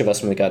them to each of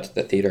us when we got to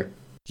the theater.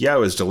 Yeah, it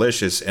was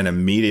delicious, and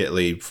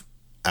immediately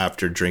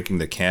after drinking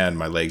the can,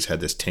 my legs had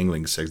this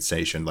tingling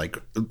sensation, like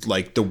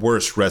the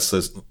worst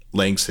restless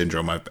leg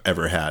syndrome I've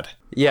ever had.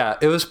 Yeah,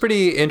 it was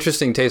pretty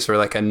interesting taste for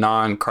like a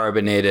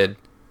non-carbonated,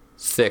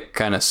 thick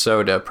kind of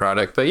soda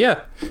product. But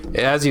yeah,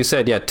 as you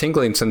said,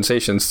 tingling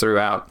sensations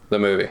throughout the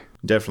movie.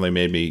 Definitely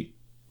made me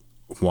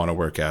want to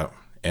work out,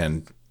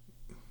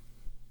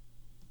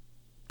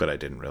 but I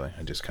didn't really.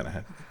 I just kind of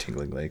had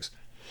tingling legs.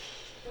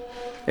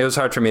 It was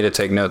hard for me to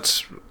take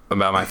notes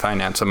about my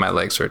finance, and my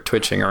legs were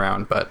twitching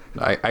around, but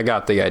I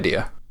got the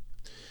idea.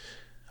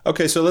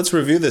 Okay, so let's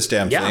review this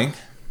damn thing.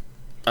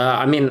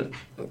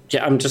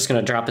 I'm just going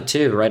to drop a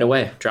 2 right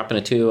away. Dropping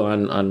a 2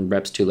 on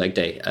Reps 2 Leg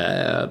Day.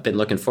 Been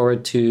looking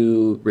forward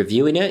to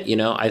reviewing it. You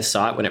know, I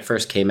saw it when it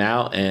first came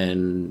out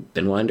and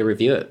been wanting to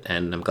review it,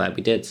 and I'm glad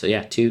we did. So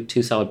yeah, two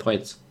solid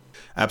points.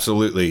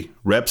 Absolutely.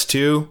 Reps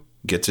 2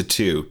 gets a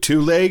 2.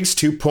 2 legs,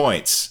 2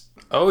 points.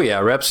 Oh yeah,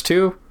 Reps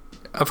 2?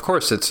 Of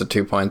course it's a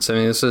 2 points. I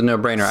mean, this is a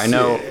no-brainer. I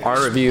know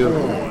our review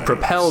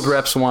propelled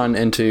Reps 1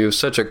 into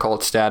such a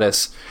cult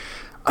status.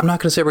 I'm not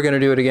going to say we're going to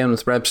do it again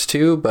with Reps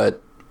 2,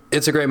 but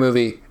it's a great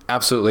movie.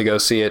 Absolutely go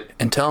see it.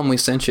 And tell them we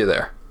sent you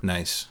there.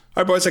 Nice.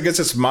 All right, boys, I guess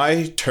it's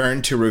my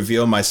turn to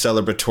reveal my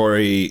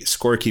celebratory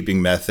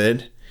scorekeeping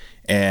method.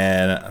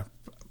 And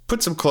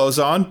put some clothes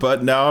on,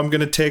 but now I'm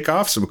going to take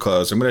off some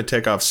clothes. I'm going to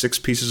take off 6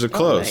 pieces of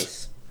clothes.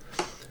 Nice.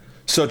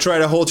 So try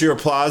to hold your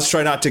applause.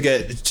 Try not to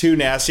get too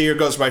nasty. Here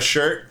goes my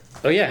shirt.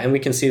 Oh, yeah, and we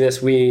can see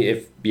this.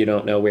 If you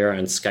don't know, we're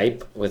on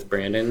Skype with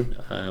Brandon.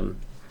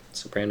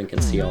 So Brandon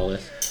can see all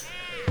this.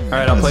 All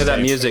right, I'll play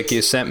that music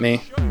you sent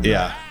me.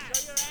 Yeah.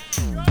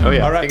 Oh,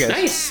 yeah. All right. Hey,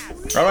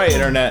 Nice. All right,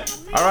 Internet.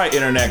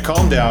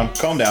 Calm down.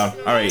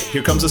 All right,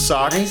 here comes a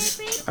sock. Nice.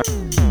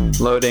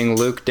 Loading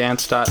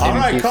LukeDance.mp3. All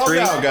right, calm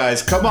down,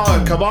 guys. Come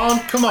on.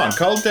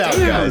 Calm down,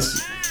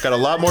 guys. Got a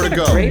lot more to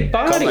go. Great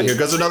body. Come on, here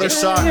goes another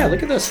sock. Yeah,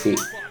 look at those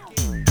feet.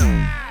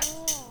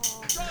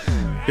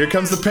 Here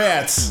comes the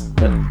pants.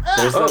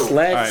 There's those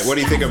legs. All right, what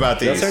do you think about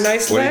these? Those are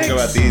nice what legs. do you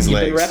think about these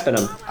legs? You've been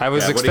repping them. I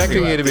was what do you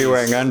expecting think you to be about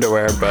wearing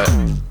underwear, but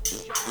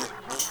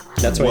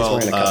That's why he's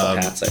wearing a couple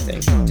hats, I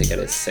think, to get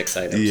his 6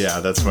 items. Yeah,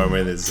 that's why I'm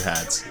wearing his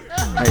hats.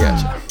 I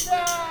gotcha.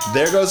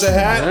 There goes a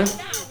hat.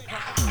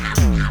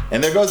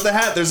 And there goes the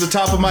hat. There's the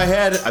top of my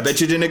head. I bet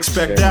you didn't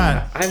expect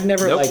that. I've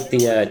never liked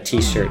the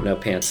t-shirt, no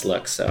pants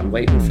look, so I'm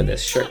waiting for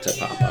this shirt to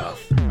pop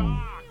off.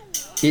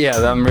 Yeah,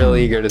 I'm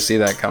really eager to see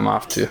that come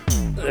off, too.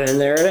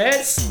 And there it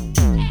is.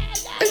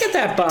 Look at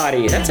that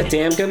body. That's a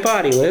damn good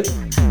body, Luke.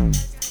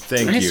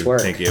 Thank you.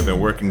 Work. Thank you. I've been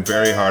working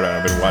very hard on it.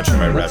 I've been watching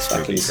my reps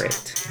That's fucking movies.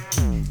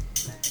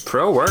 great.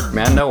 Pro work,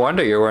 man. No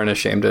wonder you weren't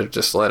ashamed to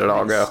just let it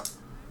all go.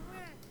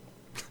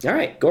 All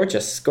right,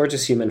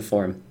 gorgeous human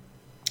form.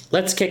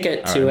 Let's kick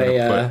it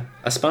to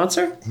a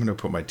sponsor. I'm going to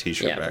put my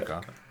t-shirt back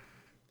on.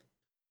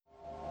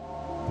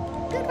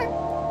 Good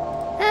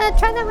work.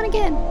 Try that one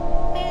again.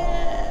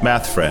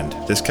 Math friend,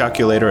 this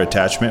calculator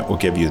attachment will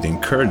give you the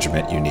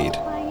encouragement you need,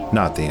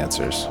 not the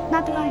answers.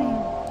 Not the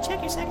line.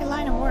 Check your second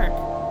line of work.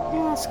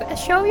 Yeah,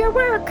 show your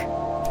work.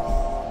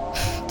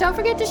 Don't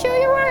forget to show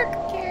your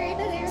work. Carry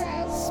the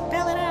zeros.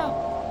 Spell it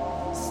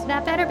out.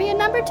 That better be a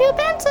number 2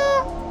 pencil.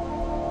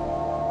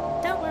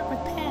 Don't work with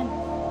pen.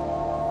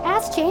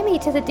 Ask Jamie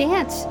to the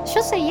dance.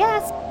 She'll say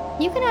yes.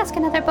 You can ask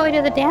another boy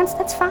to the dance.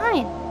 That's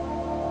fine.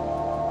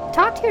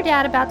 Talk to your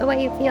dad about the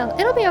way you feel.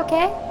 It'll be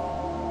okay.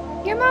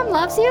 Your mom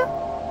loves you.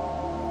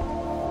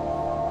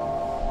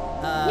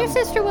 Your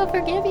sister will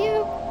forgive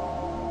you.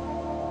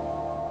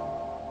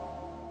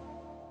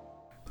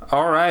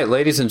 All right,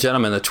 ladies and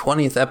gentlemen, the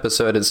 20th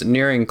episode is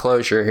nearing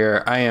closure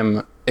here. I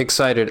am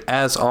excited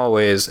as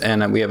always,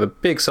 and we have a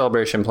big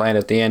celebration planned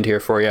at the end here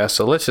for you,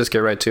 so let's just get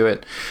right to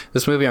it.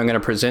 This movie I'm going to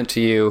present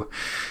to you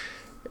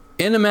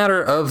in a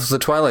matter of The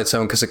Twilight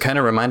Zone, because it kind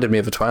of reminded me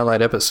of a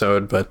Twilight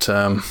episode, but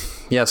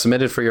yeah,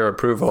 submitted for your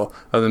approval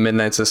of the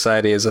Midnight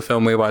Society is a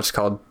film we watched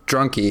called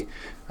Drunky.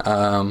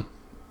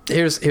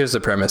 Here's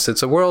the premise.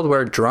 It's a world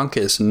where drunk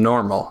is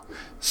normal.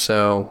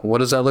 So what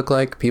does that look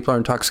like? People are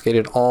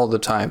intoxicated all the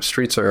time.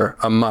 Streets are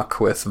amuck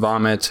with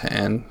vomit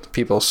and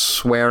people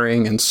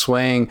swearing and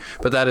swaying,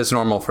 but that is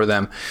normal for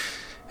them.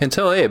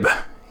 Until Abe,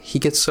 he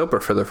gets sober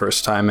for the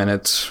first time, and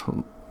it's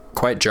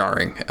quite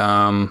jarring.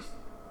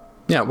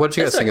 Yeah, what did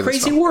you guys think of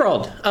this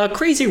film? A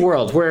crazy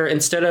world where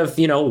instead of,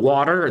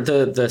 water,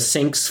 the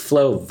sinks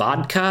flow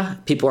vodka.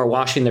 People are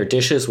washing their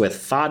dishes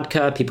with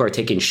vodka. People are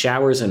taking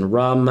showers in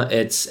rum.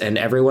 And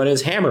everyone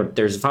is hammered.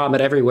 There's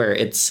vomit everywhere.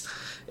 It's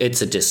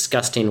a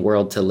disgusting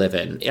world to live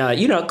in.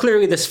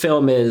 Clearly this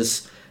film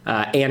is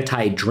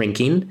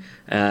anti-drinking,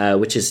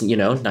 which is,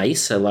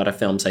 nice. A lot of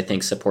films, I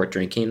think, support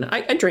drinking.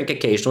 I drink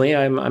occasionally.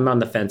 I'm on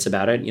the fence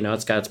about it.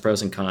 It's got its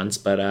pros and cons,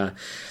 but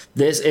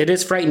it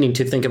is frightening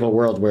to think of a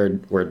world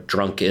where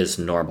drunk is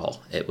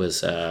normal. It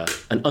was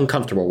an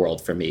uncomfortable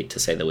world for me, to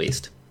say the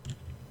least.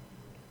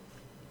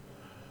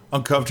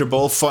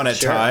 Uncomfortable, fun at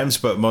times,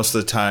 but most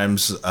of the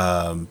times,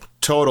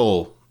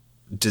 total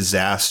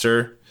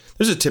disaster.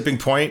 There's a tipping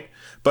point,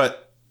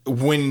 but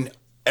when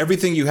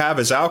everything you have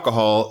is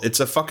alcohol, it's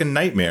a fucking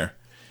nightmare.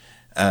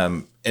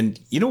 And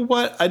you know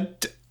what?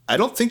 I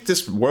don't think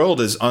this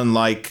world is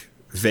unlike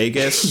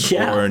Vegas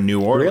or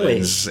New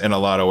Orleans in a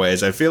lot of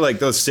ways. I feel like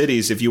those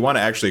cities, if you want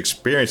to actually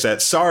experience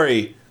that,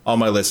 sorry, all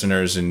my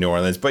listeners in New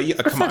Orleans, but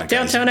come on,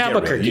 downtown guys,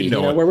 Albuquerque,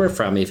 where we're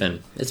from,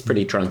 even it's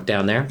pretty drunk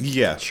down there.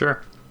 Yeah,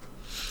 sure.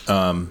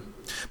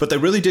 But they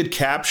really did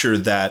capture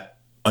that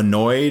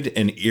annoyed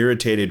and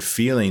irritated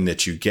feeling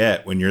that you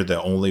get when you're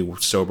the only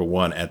sober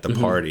one at the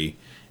party.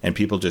 And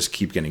people just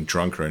keep getting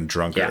drunker and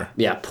drunker.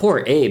 Yeah.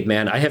 Poor Abe,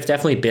 man. I have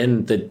definitely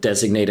been the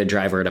designated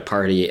driver at a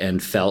party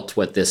and felt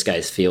what this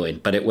guy's feeling.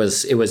 But it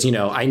was,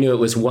 I knew it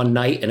was one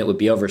night and it would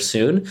be over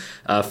soon.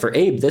 For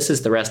Abe, this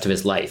is the rest of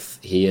his life.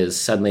 He is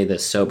suddenly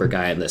this sober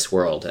guy in this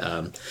world.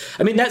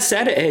 That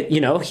said,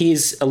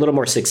 he's a little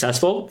more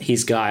successful.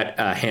 He's got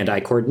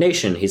hand-eye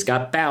coordination. He's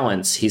got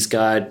balance. He's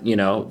got,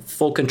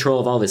 full control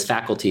of all of his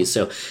faculties.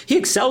 So he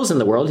excels in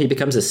the world. He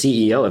becomes a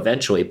CEO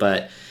eventually,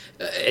 but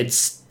it's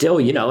still,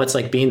 it's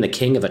like being the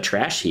king of a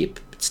trash heap.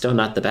 It's still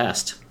not the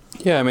best.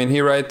 Yeah, he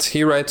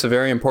writes a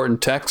very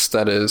important text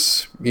that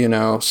is,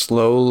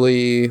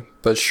 slowly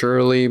but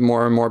surely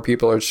more and more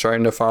people are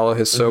starting to follow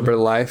his sober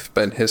life.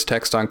 But his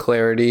text on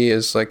clarity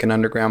is like an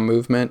underground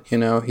movement. He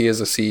is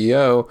a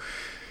CEO.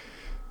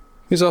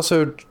 He's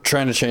also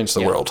trying to change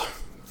the world.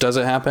 Does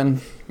it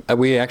happen?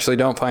 We actually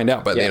don't find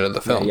out by the end of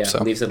the film.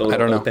 So leaves it a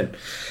little open.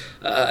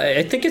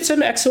 I think it's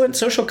an excellent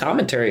social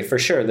commentary for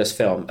sure, this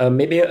film.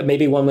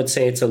 Maybe one would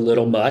say it's a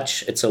little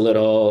much. It's a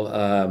little,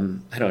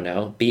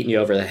 beating you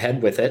over the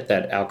head with it,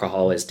 that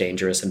alcohol is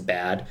dangerous and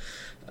bad.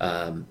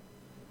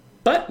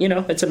 But,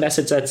 it's a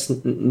message that's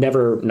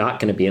never not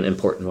going to be an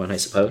important one, I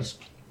suppose.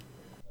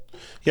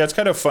 Yeah, it's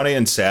kind of funny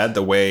and sad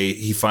the way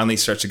he finally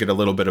starts to get a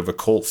little bit of a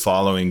cult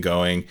following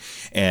going.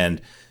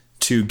 And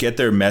to get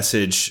their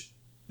message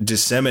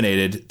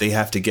disseminated, they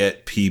have to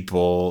get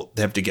people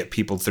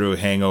through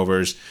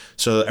hangovers.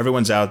 So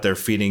everyone's out there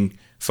feeding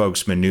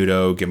folks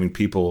menudo, giving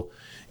people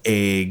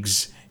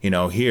eggs,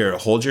 here,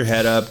 hold your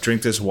head up,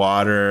 drink this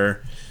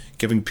water,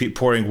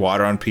 pouring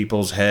water on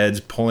people's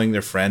heads, pulling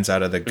their friends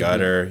out of the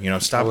gutter,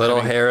 stop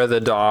hair of the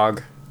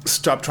dog.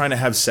 Stop trying to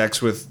have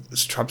sex with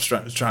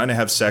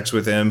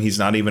him. He's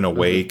not even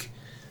awake.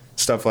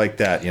 Stuff like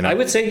that, I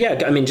would say,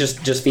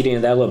 just feeding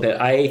into that a little bit.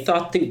 I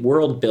thought the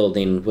world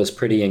building was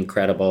pretty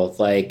incredible.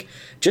 Like,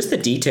 just the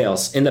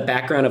details in the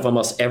background of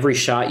almost every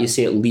shot, you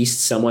see at least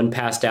someone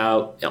passed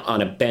out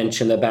on a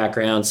bench in the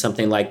background,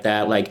 something like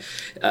that. Like,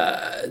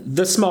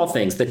 the small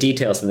things, the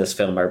details in this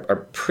film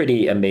are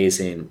pretty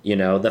amazing.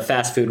 The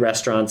fast food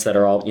restaurants that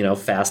are all,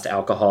 fast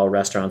alcohol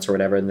restaurants or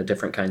whatever, and the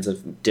different kinds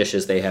of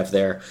dishes they have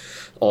there,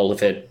 all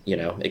of it,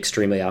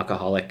 extremely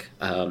alcoholic.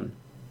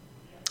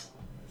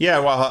 Yeah,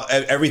 well,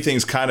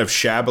 everything's kind of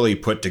shabbily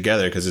put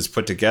together because it's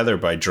put together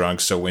by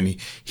drunks. So when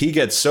he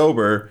gets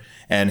sober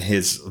and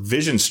his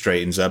vision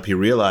straightens up, he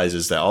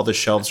realizes that all the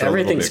shelves are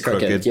Everything's a little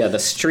bit crooked. Yeah, the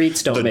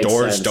streets don't make sense. The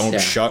doors don't Yeah.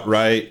 shut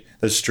right.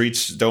 The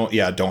streets don't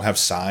have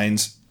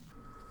signs.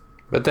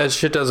 But that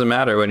shit doesn't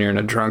matter when you're in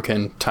a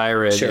drunken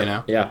tirade, Sure. you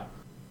know? Yeah.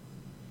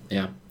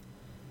 Yeah.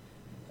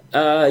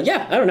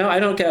 Yeah, I don't know. I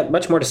don't got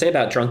much more to say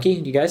about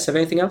Drunky. Do you guys have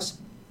anything else?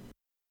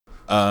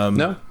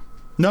 No?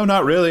 No,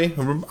 not really.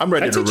 I'm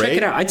ready I'd to say check rate.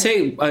 it out. I'd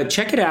say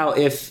check it out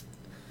if...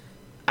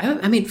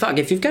 I mean, fuck,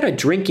 if you've got a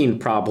drinking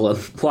problem,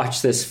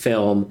 watch this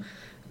film.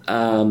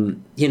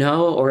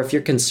 Or if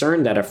you're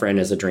concerned that a friend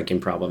has a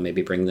drinking problem,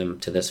 maybe bring them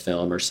to this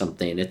film or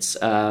something. It's,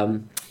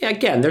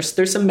 again,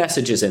 there's some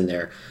messages in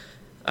there.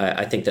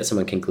 I think that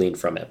someone can glean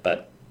from it.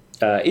 But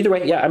either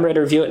way, yeah, I'm ready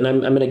to review it, and I'm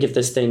going to give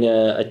this thing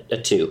a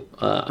 2.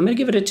 I'm going to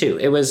give it a 2.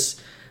 It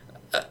was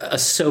a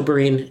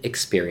sobering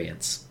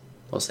experience.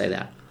 We'll say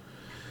that.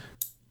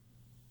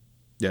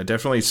 Yeah,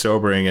 definitely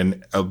sobering,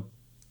 and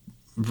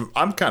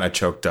I'm kind of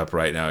choked up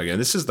right now. Again,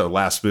 this is the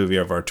last movie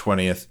of our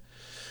 20th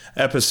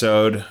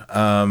episode.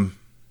 I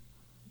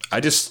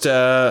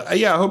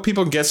hope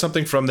people get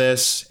something from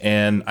this,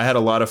 and I had a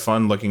lot of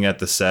fun looking at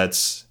the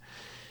sets,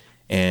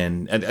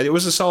 and it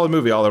was a solid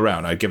movie all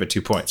around. I'd give it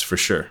 2 points for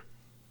sure.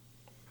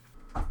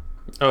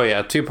 Oh,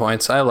 yeah, 2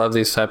 points. I love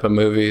these type of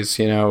movies,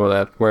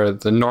 where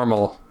the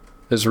normal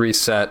is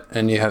reset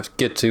and you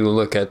get to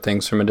look at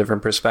things from a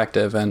different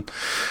perspective. And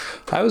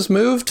I was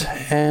moved,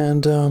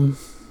 and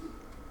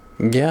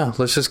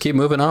let's just keep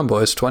moving on,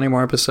 boys. 20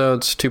 more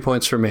episodes, 2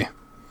 points for me.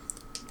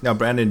 Now,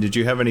 Brandon, did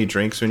you have any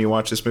drinks when you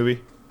watched this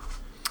movie?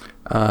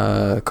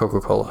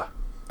 Coca-Cola.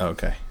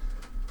 Okay.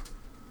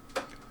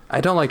 I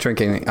don't like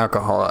drinking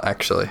alcohol,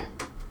 actually.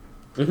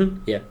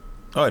 Mm-hmm. Yeah.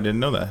 Oh, I didn't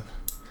know that.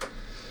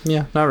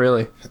 Yeah, not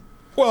really.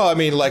 Well, I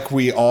mean, like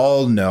we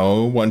all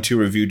know, 1-2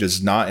 Review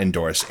does not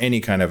endorse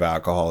any kind of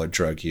alcohol or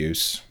drug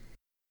use.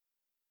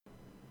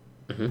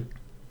 Mm-hmm.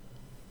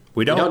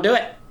 We don't do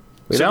it.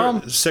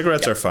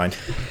 Cigarettes are fine.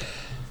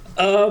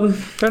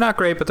 They're not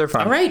great, but they're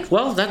fine. All right.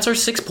 Well, that's our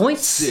 6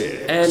 points.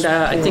 And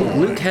I think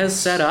Luke has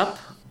set up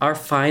our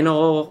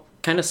final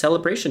kind of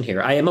celebration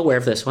here. I am aware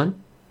of this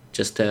one.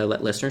 Just to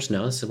let listeners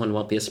know, this one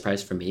won't be a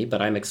surprise for me,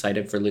 but I'm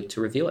excited for Luke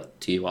to reveal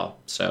it to you all.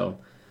 So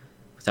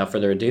without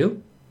further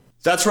ado.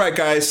 That's right,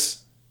 guys.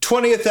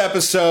 20th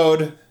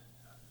episode.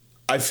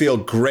 I feel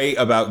great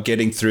about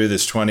getting through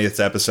this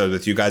 20th episode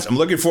with you guys. I'm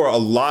looking for a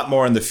lot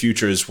more in the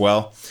future as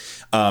well.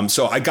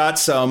 So I got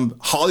some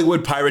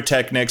Hollywood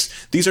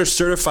pyrotechnics. These are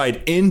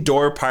certified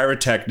indoor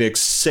pyrotechnics,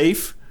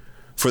 safe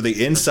for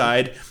the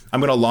inside.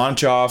 I'm going to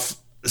launch off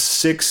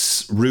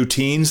 6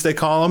 routines, they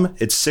call them.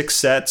 It's 6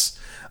 sets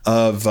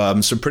of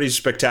some pretty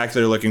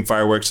spectacular looking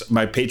fireworks.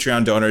 My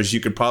Patreon donors, you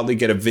could probably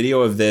get a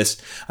video of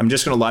this. I'm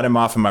just going to light them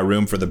off in my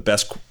room for the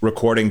best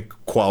recording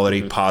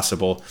quality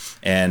possible.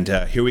 And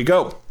here we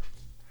go.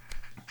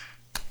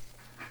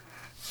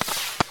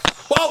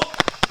 Whoa!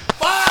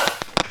 Ah!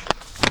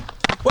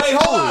 Wait,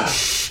 hold on.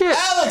 Shit.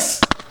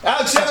 Alex,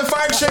 you have the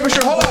fire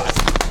extinguisher. Hold on.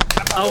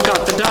 Oh,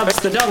 God, the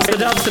doves.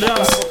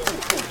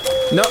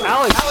 No,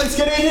 Alex,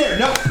 get in here.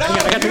 No. I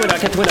got the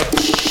window.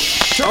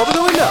 Open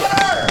the window.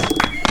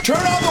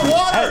 Turn on the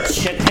water.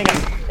 Shit, hang on.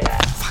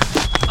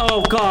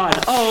 Oh, God.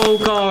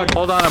 Hold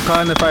on, I'm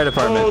calling the fire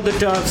department. Oh, the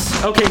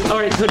doves. Okay, all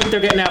right, they're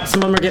getting out.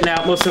 Some of them are getting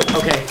out. Most of them,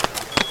 okay.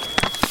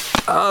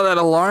 Oh, that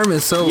alarm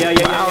is so loud.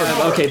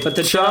 Yeah. Okay, but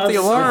the Shut off doves, the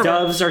alarm. the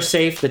doves are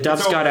safe. The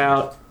doves got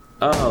out.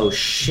 Oh,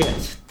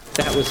 shit.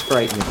 That was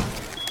frightening.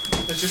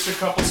 There's just a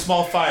couple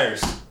small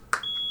fires.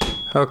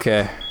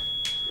 Okay.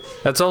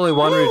 That's only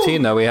one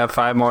routine, though. We have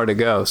 5 more to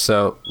go,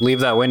 so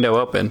leave that window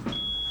open.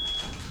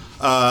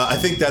 I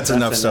think that's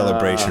enough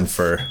celebration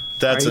for.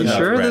 That's Are you enough.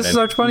 sure Brennan. this is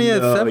our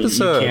 20th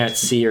episode? You can't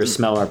see or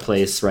smell our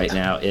place right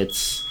now.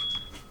 It's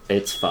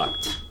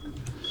fucked.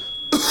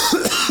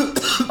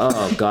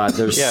 Oh, God.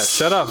 There's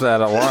Shut off that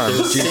alarm.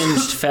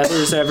 singed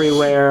feathers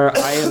everywhere.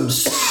 I am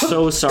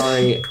so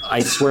sorry.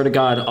 I swear to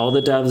God, all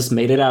the doves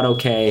made it out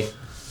okay.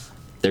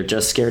 They're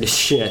just scared as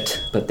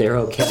shit, but they're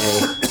okay.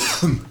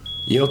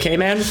 You okay,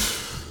 man?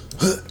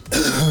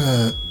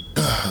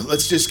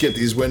 Let's just get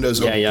these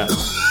windows open. Yeah.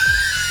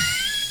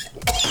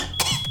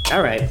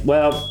 All right.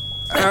 Well,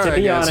 to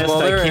be guys. honest, Well,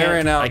 they're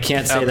airing out I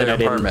can't say out that their I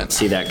didn't apartment.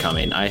 see that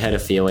coming. I had a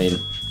feeling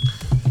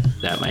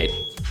that might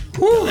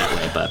go that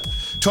way, but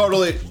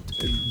Totally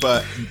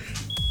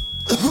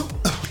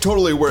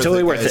worth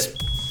totally it. worth guys.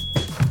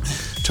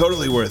 it.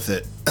 Totally worth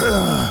it.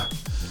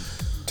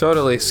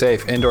 Totally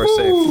safe. Indoor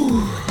safe.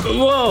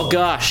 Whoa,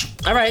 gosh.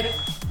 All right.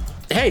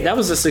 Hey, that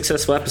was a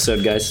successful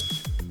episode,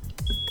 guys.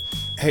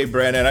 Hey,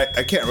 Brandon,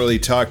 I can't really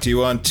talk to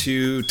you on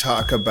to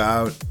talk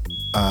about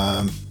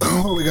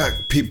what we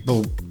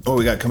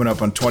got coming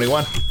up on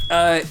 21.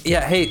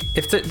 Yeah, hey,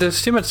 if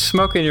there's too much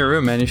smoke in your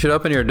room, man, you should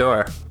open your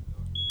door.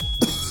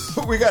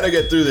 We got to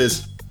get through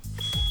this.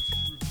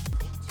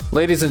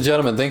 Ladies and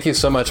gentlemen, thank you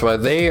so much. While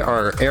they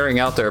are airing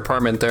out their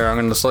apartment there, I'm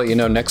going to just let you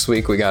know next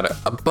week we got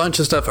a bunch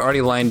of stuff already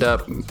lined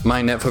up.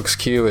 My Netflix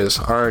queue is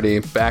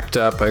already backed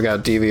up. I got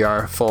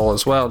DVR full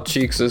as well.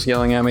 Cheeks is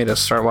yelling at me to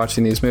start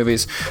watching these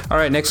movies. All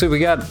right, next week we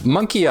got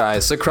Monkey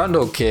Eyes, The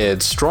Crundle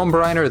Kids,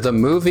 Stromberiner, The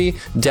Movie,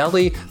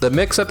 Deli, The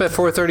Mix-Up at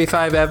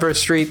 435 Everest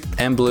Street,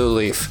 and Blue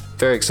Leaf.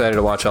 Very excited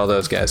to watch all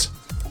those, guys.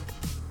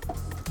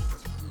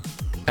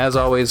 As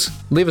always,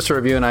 leave us a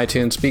review on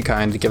iTunes. Be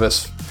kind. Give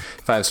us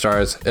 5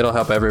 stars. It'll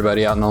help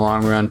everybody out in the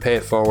long run. Pay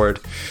it forward.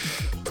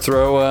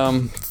 Throw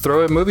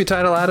a movie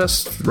title at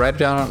us. Write it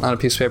down on a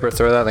piece of paper.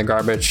 Throw that in the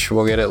garbage.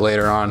 We'll get it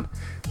later on.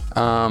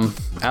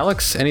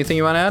 Alex, anything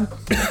you want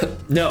to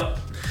add? No.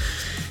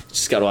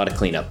 Just got a lot of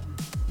cleanup.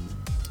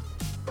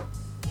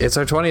 It's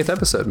our 20th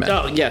episode, man.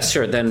 Oh, yeah,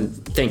 sure. Then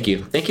thank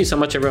you. Thank you so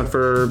much, everyone,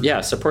 for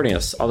supporting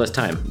us all this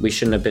time. We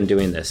shouldn't have been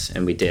doing this,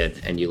 and we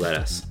did, and you let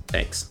us.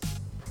 Thanks.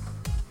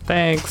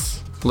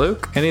 Thanks.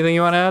 Luke, anything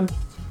you want to add?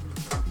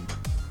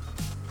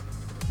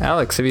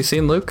 Alex, have you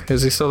seen Luke?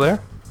 Is he still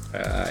there?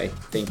 I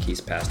think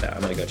he's passed out.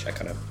 I'm going to go check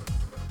on him.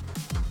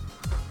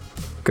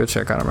 Go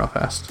check on him real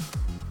fast.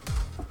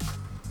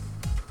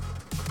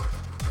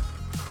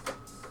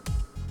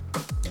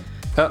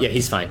 Oh. Yeah,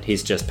 he's fine.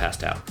 He's just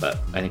passed out, but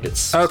I think it's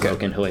smoke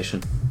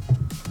inhalation.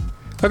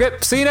 Okay,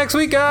 see you next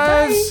week,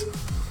 guys.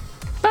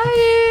 Bye.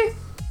 Bye.